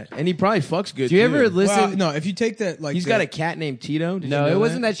 yeah, and he probably fucks good. Do you ever too. listen? Well, no, if you take that like He's got a cat named Tito. Did No, you know it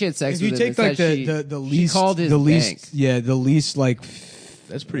wasn't that she had sex if you with take him. like It's that the she least called his the bank. least the least like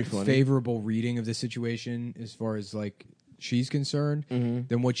That's pretty funny. favorable reading of the situation as far as like she's concerned,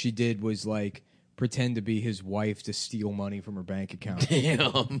 then what she did was like pretend to be his wife to steal money from her bank account.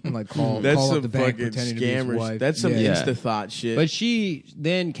 Damn. And like call That's up some the bank fucking pretending to be his scammers. wife. That's some yeah. insta thought shit. But she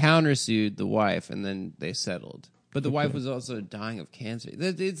then countersued the wife, and then they settled. But the wife was also dying of cancer.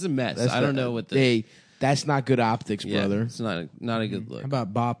 It's a mess. That's I don't know what the. Hey, that's not good optics, yeah, brother. it's not a good look. How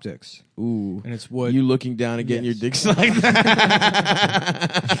about Boptics? Ooh, And it's what you looking down and getting Yes. your dick sucked.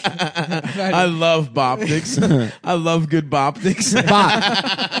 I love Boptics. I love good Boptics.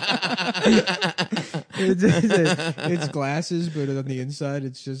 it's glasses, but on the inside,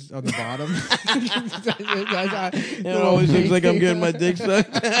 it's just on the bottom. It always looks like I'm getting my dick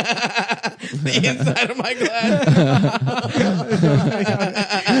sucked. The inside of my glass.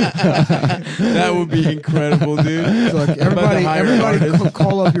 That would be incredible, dude. Look, I'm about to hire an everybody, artist.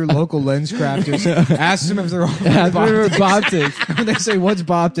 call up your local lens crafters. Ask them if they're all Boptics. When they say what's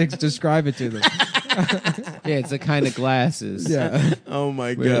Boptics, describe it to them. Yeah, it's a kind of glasses. Yeah. Oh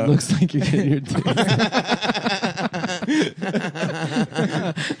my Where it god. looks like you're getting your dick.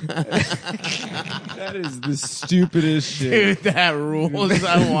 That is the stupidest shit. Dude, that rules.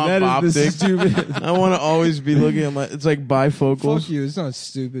 I want That is the Boptics. stupidest. I want to always be looking at my. It's like bifocals. Fuck you. It's not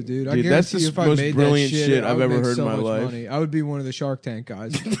stupid, dude. I Dude, that's guarantee the you if I most made brilliant that shit I I've would ever make heard in so my much life. money. I would be one of the Shark Tank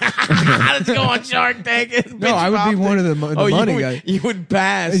guys. Let's go on Shark Tank. No, I would be one of the money guys. You would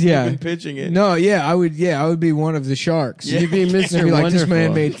pass. Yeah. You've been pitching it. No, yeah, I would. Yeah, I would be one of the sharks. Yeah. You'd be I'd Mr. be like, this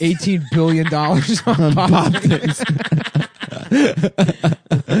man Wonderful. made $18 billion on Boptics.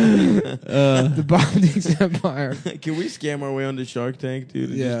 The Boptics Empire. Can we scam our way onto Shark Tank, dude?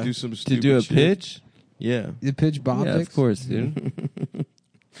 And Yeah. just do some To stupid do a shit? pitch? Yeah. You pitch Boptics? Yeah, of course, dude.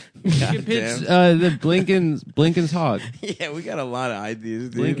 You God can pitch damn. the Blinken's hog. Yeah, we got a lot of ideas,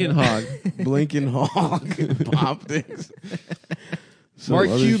 dude. Blinken hog. Blinken hog. Optics. Some Mark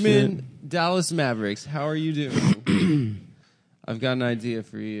other Cuban, shit. Dallas Mavericks. How are you doing? I've got an idea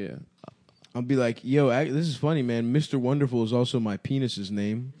for you. I'll be like, yo, this is funny, man. Mr. Wonderful is also my penis's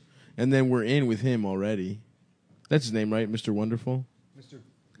name. And then we're in with him already. That's his name, right? Mr. Wonderful?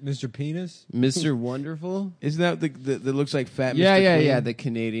 Mr. Penis? Mr. Wonderful? Isn't that the looks like fat Yeah, Mr. yeah, Clean? yeah. The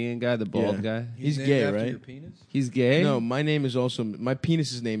Canadian guy, the bald Yeah. guy. He's named gay, after right? Your penis? He's gay? No, my name is also, my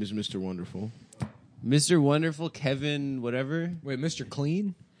penis's name is Mr. Wonderful. Mr. Wonderful, Kevin, whatever? Wait, Mr.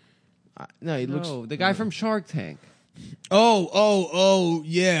 Clean? No, he looks. No, the guy from Shark Tank. Oh,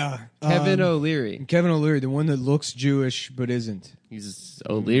 yeah. Kevin O'Leary. Kevin O'Leary, the one that looks Jewish but isn't. He's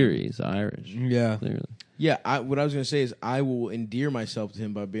O'Leary. He's Irish. Yeah. Clearly. Yeah, what I was gonna say is I will endear myself to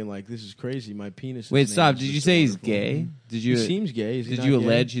him by being like, "This is crazy. My penis." Wait, stop. Did you say he's gay? Did you? He seems gay. Is he Did not you gay?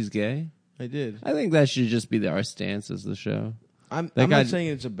 allege he's gay? I did. I think that should just be our stance as the show. I'm That guy- not saying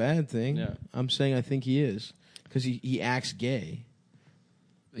it's a bad thing. Yeah. I'm saying I think he is because he acts gay.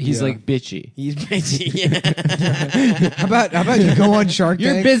 He's Yeah. like bitchy. He's bitchy. Yeah. How about you go on Shark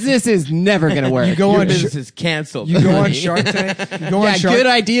Tank? Your business is never gonna work. You go Your on business is canceled. You go on Shark Tank. You go on yeah, Shark good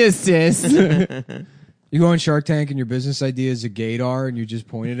idea, sis. You go on Shark Tank and your business idea is a gaydar and you just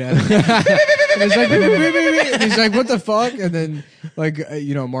point it at him. And he's like, beep, beep, beep, beep, beep. And he's like, what the fuck? And then, like,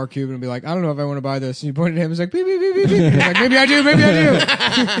 Mark Cuban will be like, I don't know if I want to buy this. And you point at him, he's like, beep, beep, beep, beep, beep. And he's like, maybe I do, maybe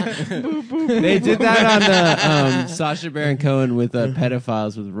I do. They did that on the Sacha Baron Cohen with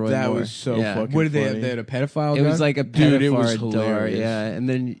pedophiles with Roy That Moore. was so Yeah. fucking What did funny. they had a pedophile It gun? was like a Dude, it was pedophile door, hilarious. yeah. And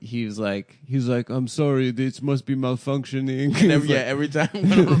then he was like, I'm sorry, this must be malfunctioning. And every time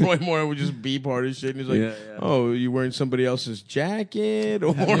Roy Moore would just beep hard as shit. And he's like, Yeah. oh, you wearing somebody else's jacket?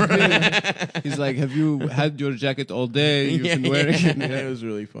 Or He's like, have you had your jacket all day? You've been wearing it. It was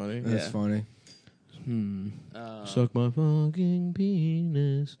really funny. That's funny. Suck my fucking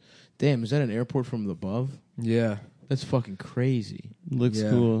penis. Damn, is that an airport from above? Yeah. That's fucking crazy. Looks Yeah.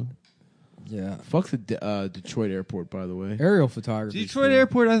 cool. Yeah. Fuck the Detroit airport, by the way. Aerial photography. Detroit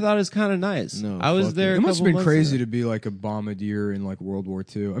Airport, I thought is kind of nice. No, I was fuck there. it. It must have been crazy to be like a bombardier in like World War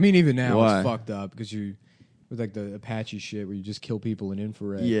II. I mean, even now Why? it's fucked up because you with like the Apache shit where you just kill people in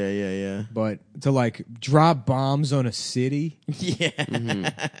infrared. Yeah. But to like drop bombs on a city, Yeah.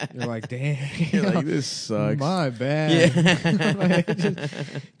 you're like, damn, You're like, this sucks. my bad.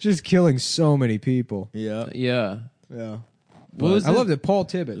 just killing so many people. Yeah. Yeah. Yeah. What was I it? love that Paul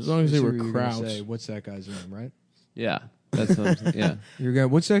Tibbets. As long as they That's were who you were gonna Krauts. say. What's that guy's name, right? Yeah. That's what I'm saying. Yeah. You're going.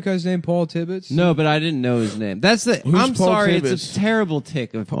 What's that guy's name? Paul Tibbets. No, but I didn't know his name. That's the. Who's I'm Paul sorry. It's Tibbets? a terrible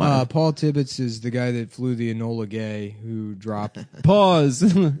tick of mine. Paul Tibbets is the guy that flew the Enola Gay, who dropped Pause.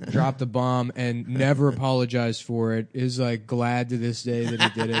 the bomb and never apologized for it. Is like glad to this day that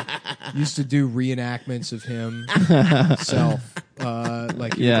he did it. Used to do reenactments of himself.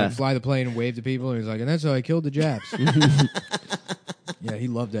 Like he would Yeah. like, fly the plane and wave to people, and he's like, and that's how I killed the Japs. Yeah, he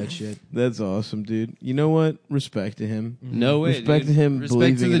loved that shit. That's awesome, dude. You know what? Respect to him. No way. Respect dude. to him Respect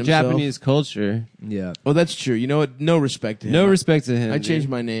believing to in the himself. Japanese culture. Yeah, Oh, that's true. You know what? No respect to him. No respect to him. I changed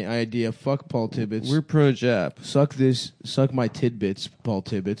dude. my idea. Fuck Paul Tibbets. We're pro Jap. Suck my tidbits, Paul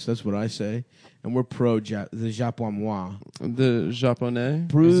Tibbets. That's what I say. And we're pro the Japonois. The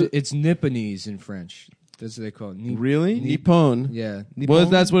Japonais. it's Nipponese in French. That's what they call it. Really? Nippon. Yeah, Well,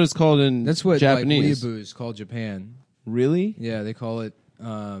 that's what it's called in that's what Japanese. like weeaboos call Japan. Really? Yeah, they call it.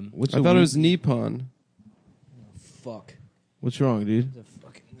 What's I thought it was Nippon. Fuck. What's wrong, dude?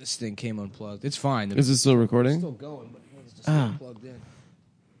 This thing came unplugged. It's fine. Is it still recording? still going, but it's still plugged in.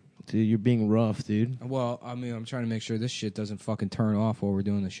 Dude, you're being rough, dude. Well, I mean, I'm trying to make sure this shit doesn't fucking turn off while we're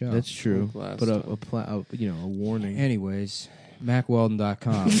doing the show. That's true. Glass But a warning. Anyways,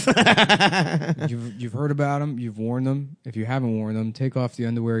 MacWeldon.com. You've heard about them. You've worn them. If you haven't worn them, take off the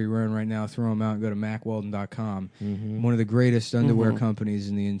underwear you're wearing right now, throw them out, and go to MacWeldon.com. One of the greatest underwear companies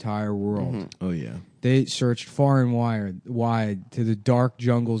in the entire world. Oh yeah. They searched far and wide to the dark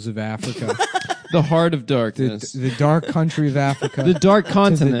jungles of Africa, The heart of darkness. the dark country of Africa, The dark to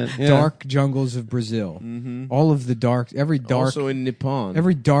continent. the yeah. dark jungles of Brazil. All of the every dark. Also in Nippon.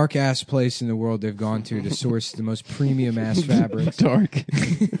 Every dark ass place in the world they've gone to source the most premium ass fabrics. Dark.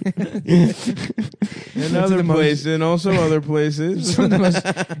 and other places, and also other places. Some of the most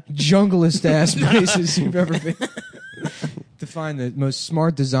junglist ass places you've ever been. To find the most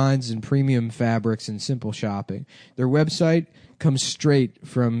smart designs and premium fabrics and simple shopping. Their website comes straight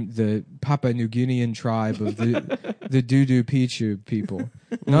from the Papua New Guinean tribe of the Dudu Pichu people.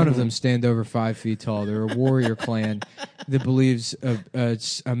 None of them stand over 5 feet tall. They're a warrior clan that believes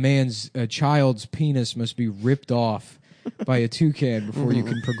a child's penis must be ripped off by a toucan before you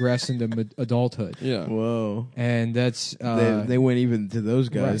can progress into adulthood. Yeah. Whoa. And that's They went even to those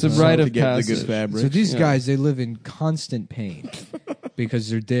Right. guys. It's a rite to of get the passage. good fabric. so these Yeah. guys, they live in constant pain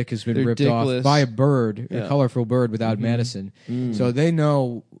because their dick has been They're ripped off dickless. by a bird, a Yeah. colorful bird without medicine. So they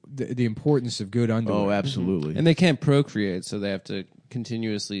know the importance of good underwear. Oh, absolutely. And they can't procreate, so they have to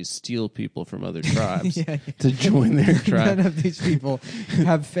continuously steal people from other tribes to join their None tribe. of these people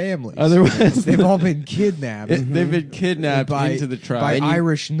have families. Otherwise, They've all been kidnapped they've been kidnapped by, into the by tribe.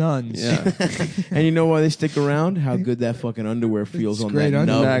 Irish nuns. Yeah. And you know why they stick around? How good that fucking underwear feels It's on great that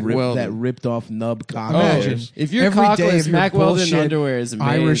underwear. nub, Mack Weldon. that ripped off nub cock. Imagine. Imagine. If you're Every day cockless, of your Mack Weldon bullshit underwear is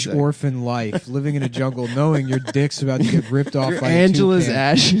amazing. Irish orphan life, living in a jungle, knowing your dick's about to get ripped off Your by Angela's a toucan.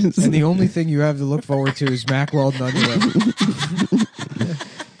 ashes. And the only thing you have to look forward to is Mack Weldon underwear.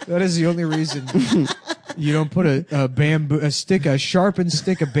 That is the only reason you don't put a sharpened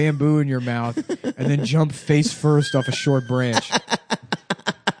stick of bamboo in your mouth and then jump face first off a short branch.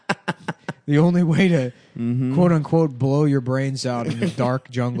 The only way to quote unquote blow your brains out in the dark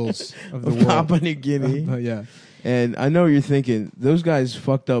jungles of the world. Papua New Guinea. But yeah. And I know you're thinking, those guys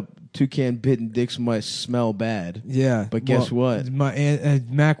fucked up toucan bitten dicks must smell bad. Yeah. But guess what?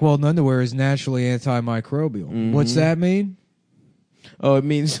 Mack Weldon underwear is naturally antimicrobial. What's that mean? Oh, it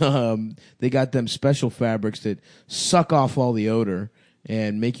means they got them special fabrics that suck off all the odor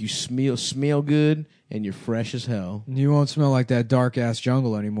and make you smell good, and you're fresh as hell. You won't smell like that dark ass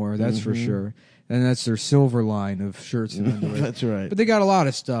jungle anymore. That's for sure. And that's their silver line of shirts and underwear. That's right. But they got a lot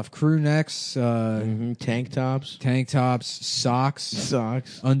of stuff: crew necks, tank tops, socks,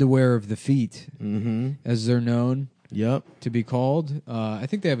 underwear of the feet, as they're known. Yep. To be called. I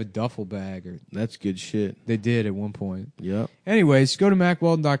think they have a duffel bag. That's good shit. They did at one point. Yep. Anyways, go to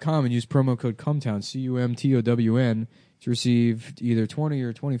MacWeldon.com and use promo code CUMTOWN, CUMTOWN, to receive either 20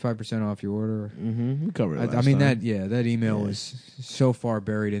 or 25% off your order. Mm-hmm. We covered it I mean, that email was so far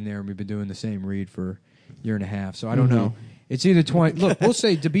buried in there, and we've been doing the same read for a year and a half. So I don't know. It's either 20. Look, we'll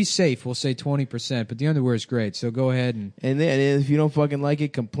say, to be safe, we'll say 20%, but the underwear is great. So go ahead and then if you don't fucking like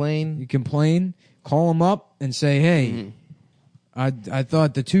it, complain. You complain. Call them up and say, hey, I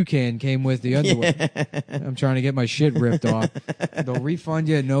thought the toucan came with the underwear. I'm trying to get my shit ripped off. They'll refund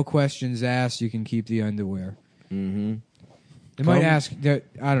you, no questions asked. You can keep the underwear. Mm-hmm. They might ask, I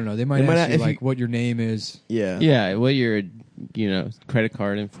don't know, they might ask you, like, what your name is. Yeah. Yeah, what your credit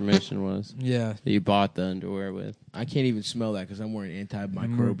card information was. Yeah. That you bought the underwear with. I can't even smell that because I'm wearing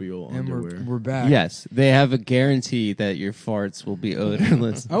antimicrobial underwear. And we're back. Yes, they have a guarantee that your farts will be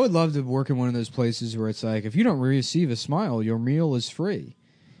odorless. I would love to work in one of those places where it's like, if you don't receive a smile, your meal is free.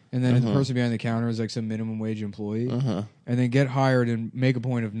 And then the person behind the counter is like some minimum wage employee. And then get hired and make a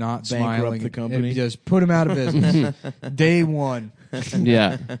point of not smiling. The company. And just put them out of business. Day one.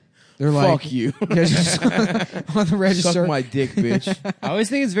 Yeah. They're like, fuck you. On the register. Suck my dick, bitch. I always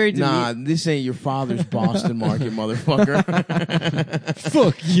think it's very Nah, this ain't your father's Boston market, motherfucker.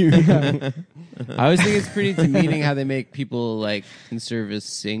 Fuck you. I always think it's pretty demeaning how they make people like in service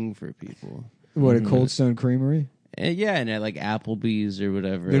sing for people. What, a Cold Stone Creamery? And and at like Applebee's or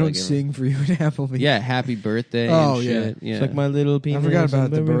whatever. They don't sing for you at Applebee's. Yeah, happy birthday. Oh, and shit. Yeah. It's like my little penis. I forgot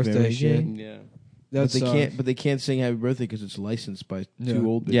about the birthday shit. Yeah. That's, but they can't sing happy birthday because it's licensed by two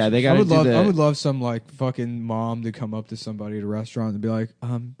old bitches. Yeah, they got I to do that. I would love some like fucking mom to come up to somebody at a restaurant and be like,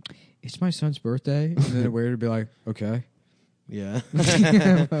 it's my son's birthday, and then a waiter would be like, okay. Yeah.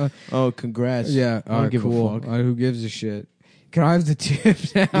 Oh, congrats. Yeah. I don't give cool. a fuck. Who gives a shit? Can I have the tip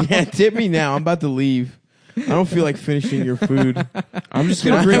now? Yeah, tip me now. I'm about to leave. I don't feel like finishing your food. I'm just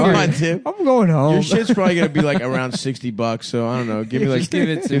gonna bring Sorry. my tip. I'm going home. Your shit's probably gonna be like around $60, so I don't know. Give me like give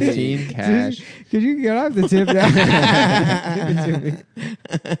it to 15 cash. Can I have the tip now?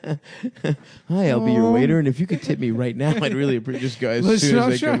 Hi, I'll be your waiter, and if you could tip me right now, I'd really appreciate. Just go as Listen, soon as I'm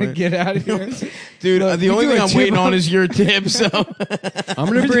they trying come to in. get out of here. Dude, Look, the we only do thing a I'm tip waiting on up. is your tip. So I'm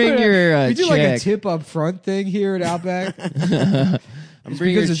gonna bring your we do check. like a tip up front thing here at Outback. I'm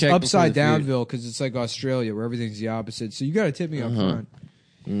bringing Because your it's check upside before the food. downville because it's like Australia where everything's the opposite. So you got to tip me up front.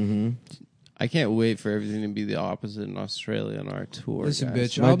 I can't wait for everything to be the opposite in Australia on our tour. Listen,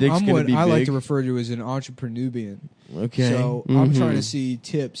 guys. bitch, My I'm dick's gonna what be I like big. to refer to as an entrepreneubian. okay. So I'm trying to see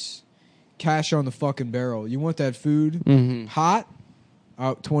tips, cash on the fucking barrel. You want that food hot?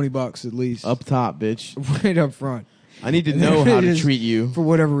 Out $20 at least. Up top, bitch. Right up front. I need to know how to treat you. For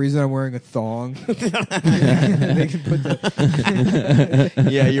whatever reason, I'm wearing a thong. They can put the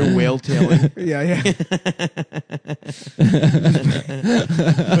Yeah, you're whale tailing. yeah.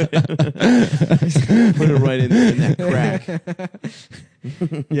 Put it right in that crack.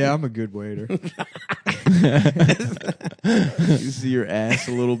 Yeah, I'm a good waiter. You see your ass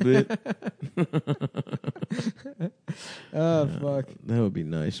a little bit. Oh fuck. That would be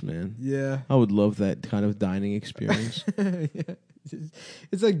nice, man. Yeah. I would love that kind of dining experience. Yeah.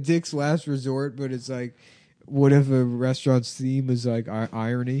 It's like Dick's Last Resort, but it's like, what if a restaurant's theme is like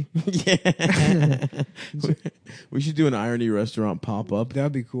irony? Yeah. We should do an irony restaurant pop up.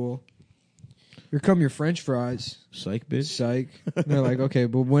 That'd be cool. Here come your French fries. Psych, bitch. Psych. And they're like, okay,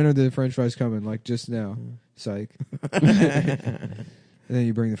 but when are the French fries coming? Like just now. Psych. And then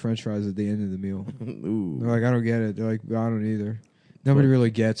you bring the French fries at the end of the meal. Ooh. They're like, I don't get it. They're like, I don't either. Nobody really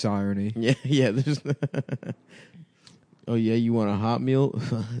gets irony. Yeah. There's. Oh yeah, you want a hot meal?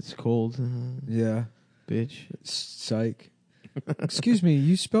 It's cold. Yeah. Bitch. Psych. Excuse me,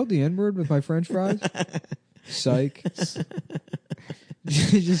 you spelled the N-word with my French fries? Psych.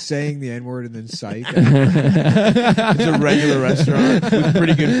 Just saying the N-word and then psych. It's a regular restaurant with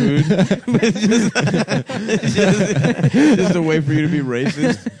pretty good food. It's just a way for you to be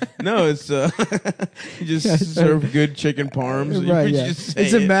racist. No, it's you just serve good chicken parms. Right, You yeah. just say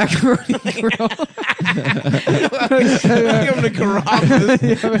It's a it. macaroni grill. Welcome to Carrabba's.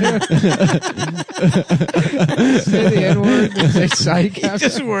 Say the N-word and say psych. You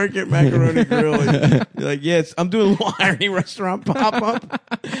just work at Macaroni Grill. And you're like, yes, I'm doing a little irony restaurant pop up.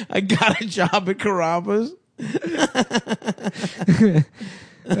 I got a job at Carrabba's.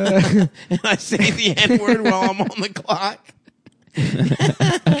 And I say the N-word while I'm on the clock.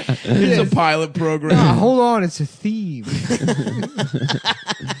 It's a pilot program. Nah, hold on, it's a theme.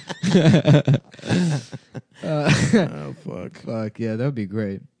 Oh, fuck. Fuck yeah, that would be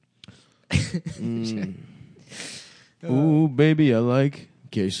great. Ooh, baby, I like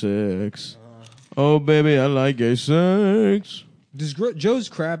gay sex. Oh, baby, I like gay sex. Does Joe's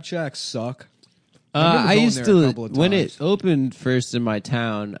Crab Shack suck? remember I going used there a to couple of when times. it opened first in my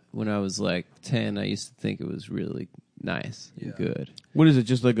town when I was like 10. I used to think it was really nice and good. What is it,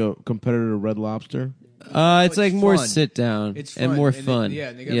 just like a competitor to Red Lobster? It's like more fun. sit down It's and fun. more and fun.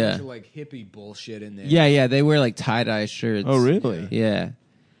 and they got a bunch of like hippie bullshit in there. Yeah. They wear like tie dye shirts. Oh, really? Yeah,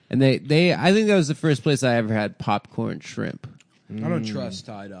 and they I think that was the first place I ever had popcorn shrimp. I don't trust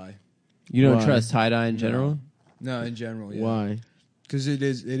tie dye. You don't Why? trust tie dye in general? No, in general, yeah. Why? Because it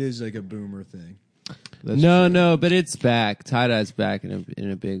is like a boomer thing. That's No, but it's back. Tie dye's back in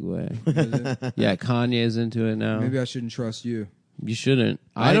a big way. Is it? Yeah, Kanye's into it now. Maybe I shouldn't trust you. You shouldn't.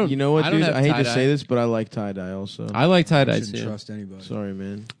 I don't. You know what, I don't dude? have I hate to tie-dye. say this, but I like tie-dye also. I like tie I dye shouldn't too. trust anybody. Sorry,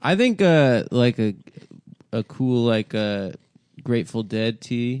 man. I think like a cool like Grateful Dead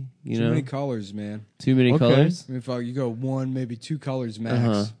tee. You Too know, many colors, man. too many Okay. colors. I mean, if you go one, maybe two colors max.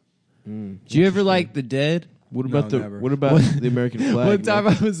 Uh-huh. Do you ever like the Dead? What No, about never. what about the American flag? One time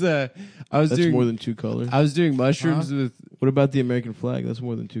Nick? I was That's doing more than two colors. I was doing mushrooms with. What about the American flag? That's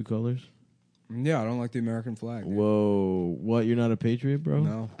more than two colors. Yeah, I don't like the American flag. man. Whoa, what? You're not a patriot, bro?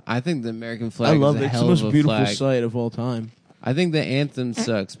 No. I think the American flag. I love is it. a It's the hell most of a beautiful flag. sight of all time. I think the anthem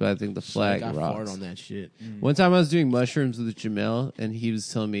sucks, but I think the flag I rocks. fart on that shit. One time I was doing mushrooms with Jamel, and he was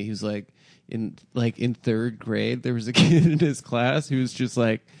telling me he was like in third grade there was a kid in his class who was just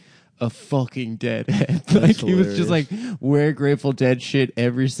like a fucking deadhead. Like he was just like wear Grateful Dead shit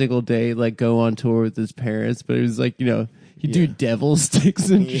every single day, like go on tour with his parents. But it was like he'd do devil sticks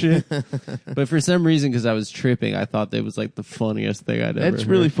and shit. But for some reason, because I was tripping, I thought that was like the funniest thing I'd ever. That's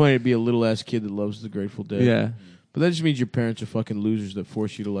really heard. funny to be a little ass kid that loves the Grateful Dead. Yeah. But that just means your parents are fucking losers that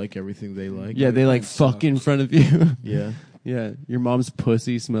force you to like everything they like. Yeah, they like fuck in front of you. Yeah. Yeah, your mom's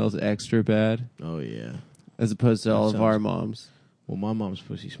pussy smells extra bad Oh, yeah. as opposed to all of sounds- our moms. Well, my mom's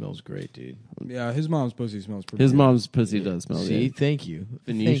pussy smells great, dude. Yeah, his mom's pussy smells pretty His good. mom's pussy does smell See, good. thank you.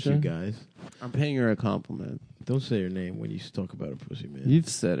 Thank Venetia? you, guys. I'm paying her a compliment. Don't say her name when you talk about a pussy, man. You've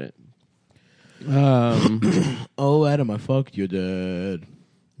said it. Oh, Adam, I fucked your dad.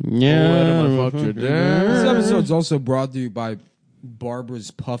 Yeah. Oh, Adam, I fucked your This dad. episode's also brought to you by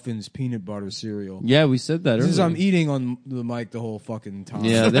Barbara's Puffins peanut butter cereal. Yeah, we said that Since earlier. I'm eating on the mic the whole fucking time.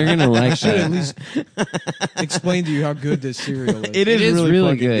 Yeah, they're gonna like should at that. least explain to you how good this cereal is. It is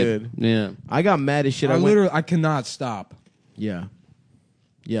really fucking good. Yeah. I got mad as shit. I cannot stop. Yeah.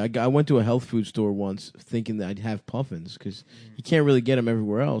 Yeah, I went to a health food store once thinking that I'd have puffins because you can't really get them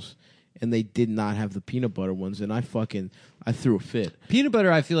everywhere else. And they did not have the peanut butter ones. And I threw a fit. Peanut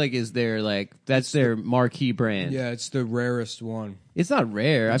butter, I feel like, is their that's their marquee brand. Yeah, it's the rarest one. It's not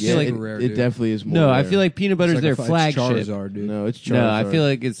rare. I Yeah, feel like rare, it dude. definitely is more no. I rare. feel like peanut butter is It's their like flagship. It's Charizard, dude. No, it's Charizard. No, I feel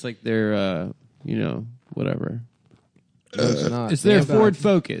like it's like their whatever. No, it's not. It's They their have- Ford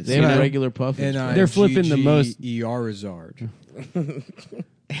Focus. They you have know? regular puffins. And They're flipping the most- Charizard.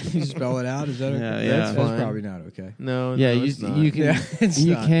 You spell it out? Is that okay? Yeah, yeah. That's Fine. probably not okay. No, Yeah, no, it's not. you can. Yeah, it's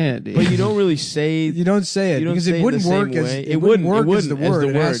you not. can't. Dude. But you don't really say. You don't say it You don't because say it it wouldn't the same work as way. it wouldn't work as the as word. the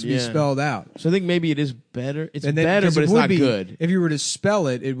It has word, to be yeah. spelled out. So I think maybe it is better. It's And then- better, 'cause but it it's would not be- good. If you were to spell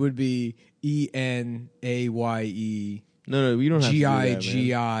it, it would be ENAYE No, we don't have to do that, man.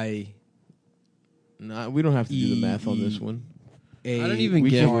 GIGI. No, we don't have to do the math on this one. I don't even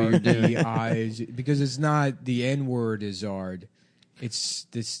get what you're doing. Because it's not the N word is Zard. It's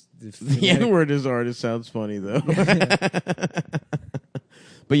this. The N word is art. It sounds funny though.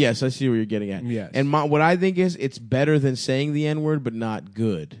 But yes, I see where you're getting at. Yes. And what I think is it's better than saying the N word, but not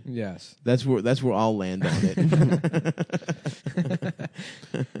good. Yes. That's where I'll land on it.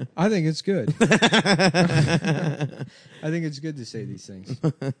 I think it's good. I think it's good to say these things.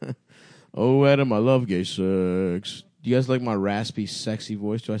 Oh, Adam, I love gay sex. Do you guys like my raspy, sexy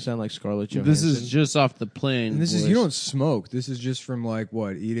voice? Do I sound like Scarlett Johansson? This is just off the plane. And this is voice. you don't smoke. This is just from like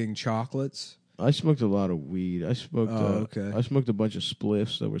what eating chocolates. I smoked a lot of weed. I smoked. okay. I smoked a bunch of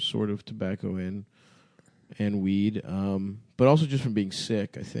spliffs that were sort of tobacco and weed, but also just from being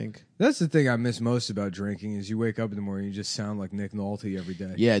sick. I think. That's the thing I miss most about drinking is you wake up in the morning, you just sound like Nick Nolte every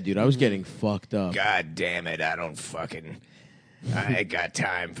day. Yeah, dude, I was getting fucked up. God damn it, I ain't got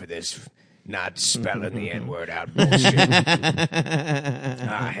time for this not spelling the N-word out bullshit.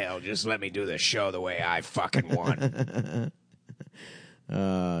 Hell, just let me do the show the way I fucking want.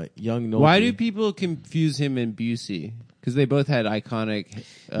 young Nolte. Why do people confuse him and Busey? Because they both had iconic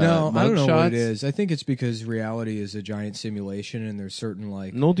No, I don't know what mugshots. it is. I think it's because reality is a giant simulation, and there's certain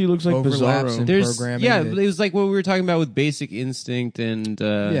like Nolte looks like overlaps Bizarro. in There's programming. yeah, that- it was like what we were talking about with Basic Instinct and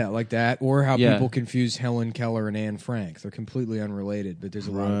yeah, like that, or how Yeah. people confuse Helen Keller and Anne Frank. They're completely unrelated, but there's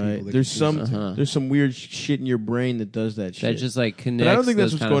a lot of people. That There's confuse some them. there's some weird shit in your brain that does that shit. that just like connects. But I don't think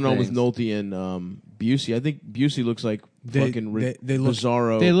that's those what's kind of going on with things. Nolte and Busey. I think Busey looks like fucking they look-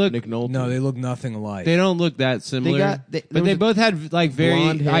 Bizarro. they look- Nick Nolte. No, they look nothing alike. They don't look that similar, there but was they a both had like very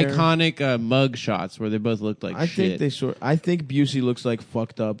blonde hair. iconic mug shots where they both looked like I shit. think I think Busey looks like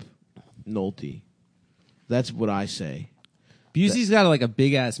fucked up Nolte. That's what I say. Busey's got like a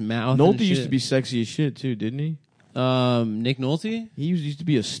big ass mouth. Nolte and used shit. to be sexy as shit too, didn't he? Nick Nolte. He used to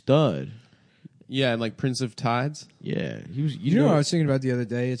be a stud. Yeah, and like Prince of Tides. Yeah, he was. You know what I was thinking about the other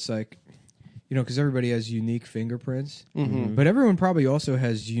day? It's like, because everybody has unique fingerprints, Mm-hmm. but everyone probably also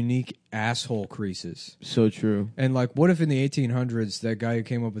has unique asshole creases. so true. And like, what if in the 1800s that guy who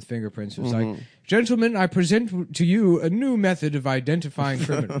came up with fingerprints was Mm-hmm. like, "Gentlemen, I present to you a new method of identifying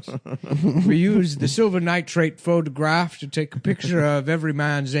criminals. We use the silver nitrate photograph to take a picture of every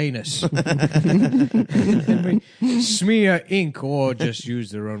man's anus, and we smear ink or just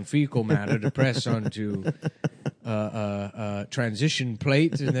use their own fecal matter to press onto transition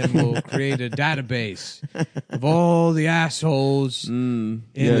plate, and then we'll create a database of all the assholes.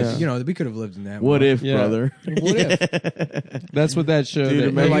 yes. We could have lived in that. What world. if, Yeah. brother? What if? That's what that show. Dude, that- They're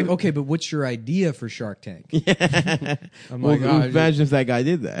imagine- like, okay, but what's your idea for Shark Tank? I'm Well, like, oh, imagine if that guy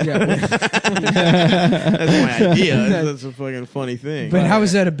did that. yeah, That's my idea. That's a fucking funny thing. but how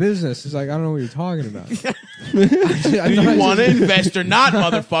is that a business? It's like, I don't know what you're talking about. do you want to invest or not,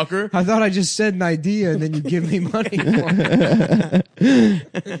 motherfucker? I thought I just said an idea and then you give me money for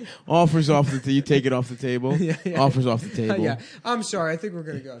it. Offers off the you take it off the table. Yeah. Offers off the table. Yeah, I'm sorry. I think we're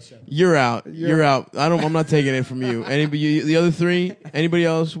gonna go. So. You're out. You're out. I'm not taking it from you. Anybody? The other three? Anybody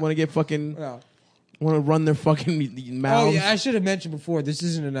else want to get fucking? Well, Want to run their fucking mouths? oh yeah, I should have mentioned before. This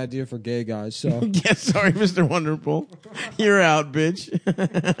isn't an idea for gay guys. So Yeah, sorry, Mr. Wonderful. You're out, bitch.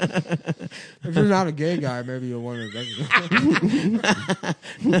 if you're not a gay guy, maybe you'll want to.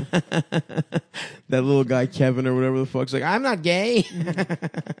 That little guy Kevin or whatever the fuck's like, I'm not gay.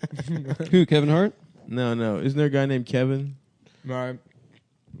 Who? Kevin Hart? No. Isn't there a guy named Kevin? No, I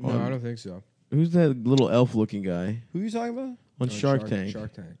don't think so. Who's that little elf-looking guy Who are you talking about? on Shark Tank?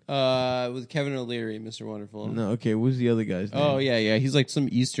 Shark Tank. With Kevin O'Leary, Mr. Wonderful. No, okay. Who's the other guy's name? Oh yeah. He's like some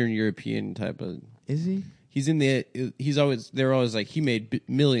Eastern European type of. Is he? He's in the. He's always. They're always like he made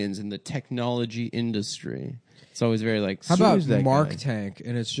millions in the technology industry. It's always very like. How about Who's that Mark guy? Tank?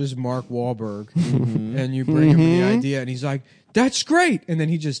 And it's just Mark Wahlberg, and you bring him the idea, and he's like, "That's great," and then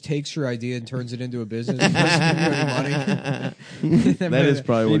he just takes your idea and turns it into a business. He doesn't give you any money. That is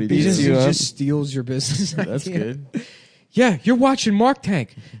probably what he He did. just steals your business. That's idea. good. Yeah, you're watching Mark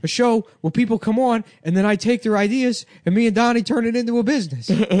Tank, a show where people come on, and then I take their ideas, and me and Donnie turn it into a business.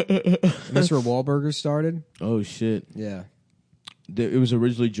 And that's where Wahlburgers started. Oh shit! Yeah, It was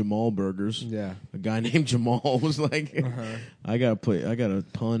originally Jamal Burgers. yeah. A guy named Jamal was like, I got a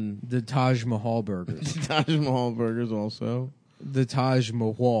pun. The Taj Mahal burgers, Taj Mahal Burgers also. the Taj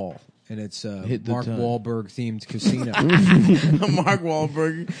Mahal, and it's Hit the Mark time. Wahlberg themed casino. Mark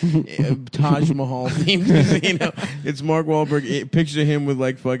Wahlberg, Taj Mahal themed casino. It's Mark Wahlberg. Picture him with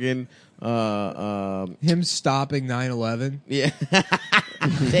like fucking, Him stopping 9/11. yeah.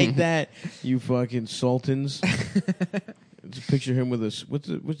 Take that, you fucking sultans. Just picture him with a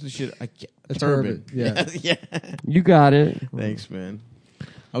what's the shit? A turban. turban, yeah. yeah. You got it. Thanks, man.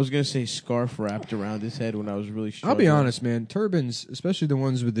 I was gonna say scarf wrapped around his head when I was really I'll struggling. be honest, man. Turbans, especially the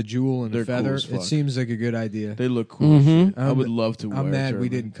ones with the jewel and They're the feather, cool as fuck. it seems like a good idea. They look cool. as shit. I I'm- would love to wear I'm a mad we turban.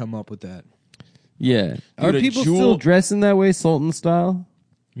 didn't come up with that. Yeah. Are a people jewel- still dressing that way, Sultan style?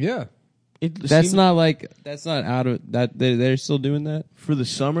 Yeah. It That's seems- not out of that. They're still doing that. for the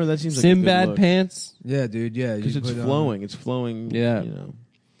summer. That seems like Sinbad pants. Yeah, dude. Yeah. because you it's put on- flowing. It's flowing. Yeah. You know.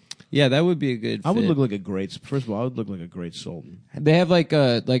 Yeah, that would be a good. I would fit. look like a great. First of all, I would look like a great sultan. They have like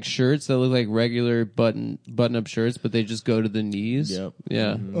shirts that look like regular button up shirts, but they just go to the knees. Yep.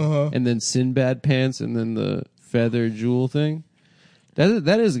 Yeah. Uh-huh. And then Sinbad pants, and then the feather jewel thing.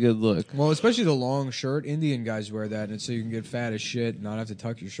 That is a good look. Well, especially the long shirt. Indian guys wear that, and so you can get fat as shit and not have to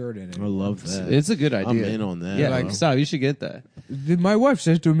tuck your shirt in it. I love that. It's a good idea. I'm in on that. Yeah, bro. like stop. You should get that. My wife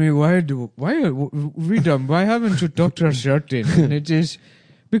says to me, why Rita, why haven't you tucked your shirt in? And it is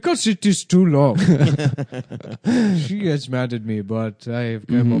because it is too long. She gets mad at me, but I have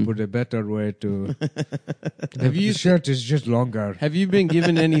come up with a better way to. The shirt is just longer. Have you been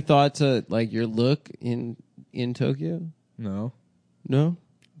given any thought to like your look in Tokyo? No. No.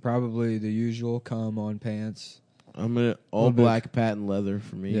 Probably the usual cum on pants. I'm gonna all black patent leather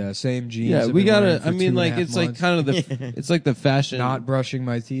for me. Yeah, same jeans. Yeah, I've we been wearing gotta. for I mean, 2.5 like it's like months. kind of the. It's like the fashion. Not brushing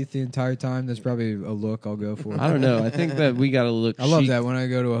my teeth the entire time. That's probably a look I'll go for. I don't know. I think that we gotta look. I love chic. that when I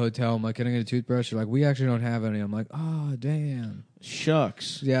go to a hotel. I'm like, can I get a toothbrush? They're like, we actually don't have any. I'm like, oh damn.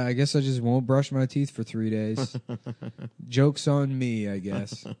 Shucks. Yeah, I guess I just won't brush my teeth for 3 days. Joke's on me, I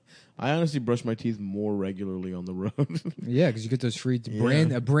guess. I honestly brush my teeth more regularly on the road. Yeah, because you get those free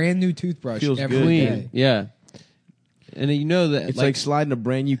Yeah. a brand new toothbrush Feels every good. Clean. day. Yeah. And you know that It's like sliding a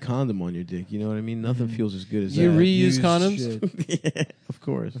brand new condom on your dick. You know what I mean? Nothing feels as good as you that. reuse Used condoms. shit. Yeah, of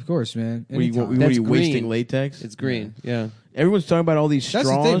course. Of course, man. What are you, Anytime. what are you That's wasting green. latex? It's green. Yeah. Everyone's talking about all these straws.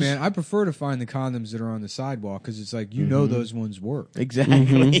 That's the thing, man. I prefer to find the condoms that are on the sidewalk because it's like you know those ones work.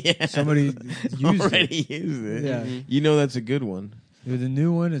 Exactly. Yeah. Somebody used already it. used it. Yeah. You know that's a good one. With a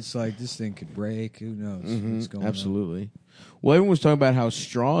new one, it's like this thing could break. Who knows what's going on? Absolutely. Well, everyone was talking about how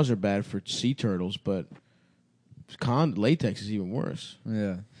straws are bad for sea turtles, but latex is even worse.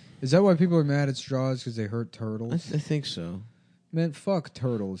 Yeah. Is that why people are mad at straws because they hurt I turtles? think so. Man, fuck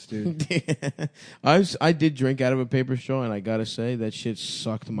turtles, dude. I did drink out of a paper straw, and I gotta say that shit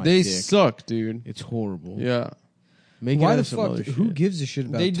sucked my They dick. suck, dude. It's horrible. Yeah. Make it Why out the of some fuck? other Who shit. gives a shit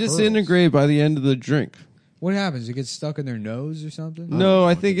about They turtles? disintegrate by the end of the drink. What happens? It gets stuck in their nose or something? No,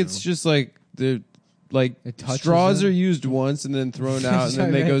 I think fucking it's just like the It touches straws them? are used once and then thrown out, and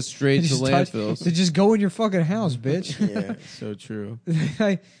then they go straight to Just landfills. They just go in your fucking house, bitch. Yeah, so true.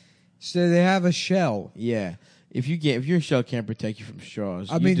 So they have a shell. Yeah. If your shell can't protect you from straws,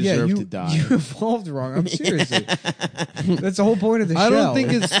 I mean, you deserve you to die. you evolved wrong. I'm seriously. That's the whole point of the I shell. don't think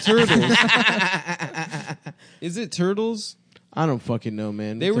it's turtles. Is it turtles? I don't fucking know,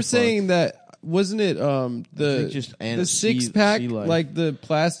 man. They What were the fuck? saying that wasn't it I the think just the 6-pack sea life. like the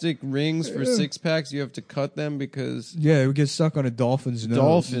plastic rings for 6-packs you have to cut them because Yeah, it would get stuck on a dolphin's nose.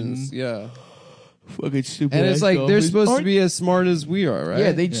 dolphins, yeah. fucking stupid. And it's ass like they're dolphins. supposed to Aren't- be as smart as we are, right?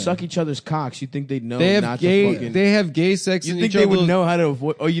 Yeah, they'd suck each other's cocks. You'd think they'd know. they not have to gay fucking, they have gay sex You in think each they other. would know how to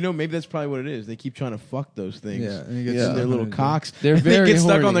avoid? Oh, maybe that's probably what it is. They keep trying to fuck those things. Yeah, and it gets Yeah. stuck Their on little it. cocks. They're And very they get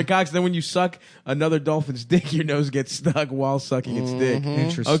stuck on horny. their cocks. Then when you suck another dolphin's dick, your nose gets stuck while sucking its dick.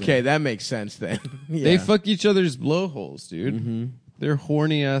 Interesting. Okay, that makes sense then. Yeah. They fuck each other's blowholes, dude. They're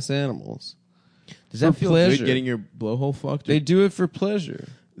horny ass animals. Does that for feel pleasure. good getting your blowhole fucked? They do it for pleasure.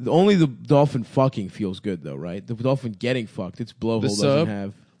 Only the dolphin fucking feels good though, right? The dolphin getting fucked, its blowhole The doesn't sub?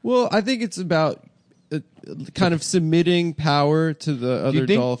 have. Well, I think it's about kind of submitting power to the Do other you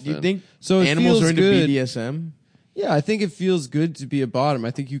think, dolphin. Do you think so it animals feels are into good. BDSM? Yeah, I think it feels good to be a bottom.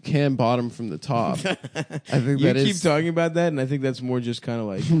 I think you can bottom from the top. I think You that keep is talking about that, and I think that's more just kind of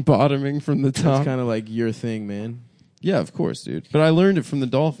like bottoming from the top. that's kind of like your thing, man. Yeah, of course, dude. But I learned it from the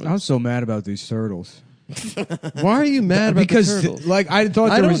dolphins. I'm so mad about these turtles. Why are you mad about Because the turtles? like I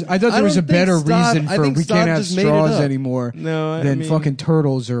thought I there was don't- I thought I there was a don't think better Stop- reason I for think we Stop can't have just made it straws up. anymore No, I than mean, fucking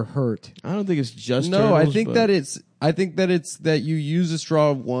turtles are hurt. I don't think it's just No, turtles, I think but- that it's that you use a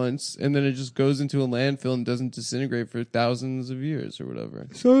straw once and then it just goes into a landfill and doesn't disintegrate for thousands of years or whatever.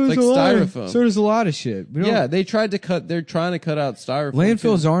 So It's like styrofoam. So there's a lot of shit. We don't- Yeah, they're trying to cut out styrofoam.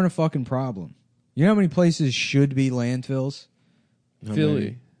 landfills too. aren't a fucking problem. You know how many places should be landfills? How Philly.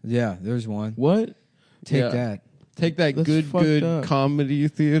 many? Yeah, there's one. What? Take Yeah. that. Take that That's good fucked up. comedy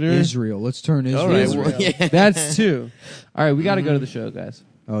theater. Israel. Let's turn Israel. All right, around. well, yeah. That's 2. All right, we got to go to the show, guys.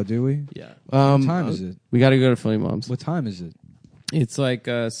 Oh, do we? Yeah. What time is it? We got to go to Funny Moms. What time is it? It's like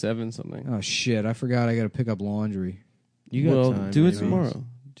 7 something. Oh shit! I forgot. I got to pick up laundry. You got well, time, do it maybe. tomorrow.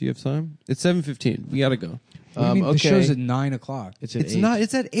 Do you have time? It's 7:15. We got to go. What do you mean? okay. The show's at 9:00. It's at It's 8. not.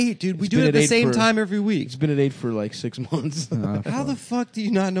 It's at 8, dude. We It's do been it at at the 8 same for- time every week. It's been at 8 for like 6 months. How the fuck do you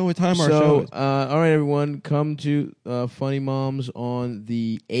not know what time our show So, is? all right, everyone, come to Funny Moms on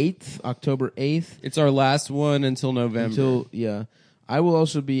the 8th, October 8th. It's our last one until November. I will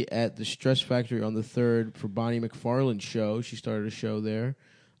also be at the Stress Factory on the 3rd for Bonnie McFarlane's show. She started a show there.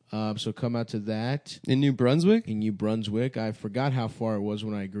 So come out to that in New Brunswick. in New Brunswick. I forgot how far it was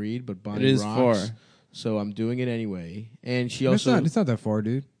when I agreed, but Bonnie It is rocks. far. So I'm doing it anyway. And she It's also... not that far,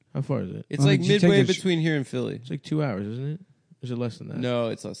 dude. How far is it? It's Oh, like did you take midway the between here and Philly. It's like 2 hours, isn't it? Or is it less than that? No,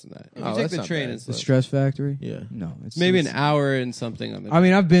 it's less than that. If Oh, you take that's the not train, bad. it's The less. Stress Factory. Yeah. No, it's Maybe an it's- hour and something on the. I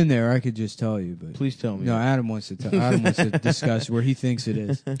mean, I've been there. I could just tell you, but Please tell me. no. Adam wants to. Adam wants to discuss where he thinks it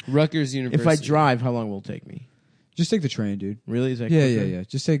is. Rutgers University. If I drive, how long will it take me? Just take the train, dude. Really? Is that Yeah, quicker? yeah.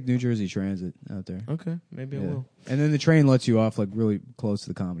 Just take New Jersey Transit out there. Okay, maybe I Yeah. will. And then the train lets you off like really close to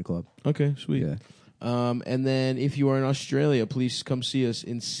the comedy club. Okay, sweet. Yeah. And then if you are in Australia, please come see us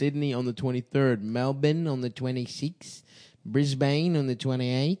in Sydney on the 23rd, Melbourne on the 26th, Brisbane on the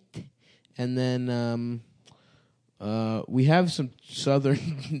 28th, and then We have some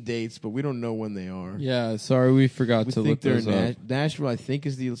southern dates, but we don't know when they are. Yeah, sorry, we forgot We to think look they're those in up. Nashville. I think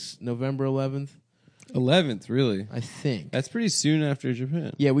is the November 11th. 11th, really? I think. That's pretty soon after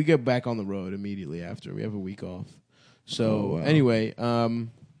Japan. Yeah, we get back on the road immediately after. We have a week off. So Oh, wow. anyway,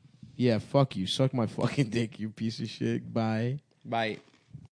 yeah, fuck you. Suck my fucking dick, you piece of shit. Bye. Bye.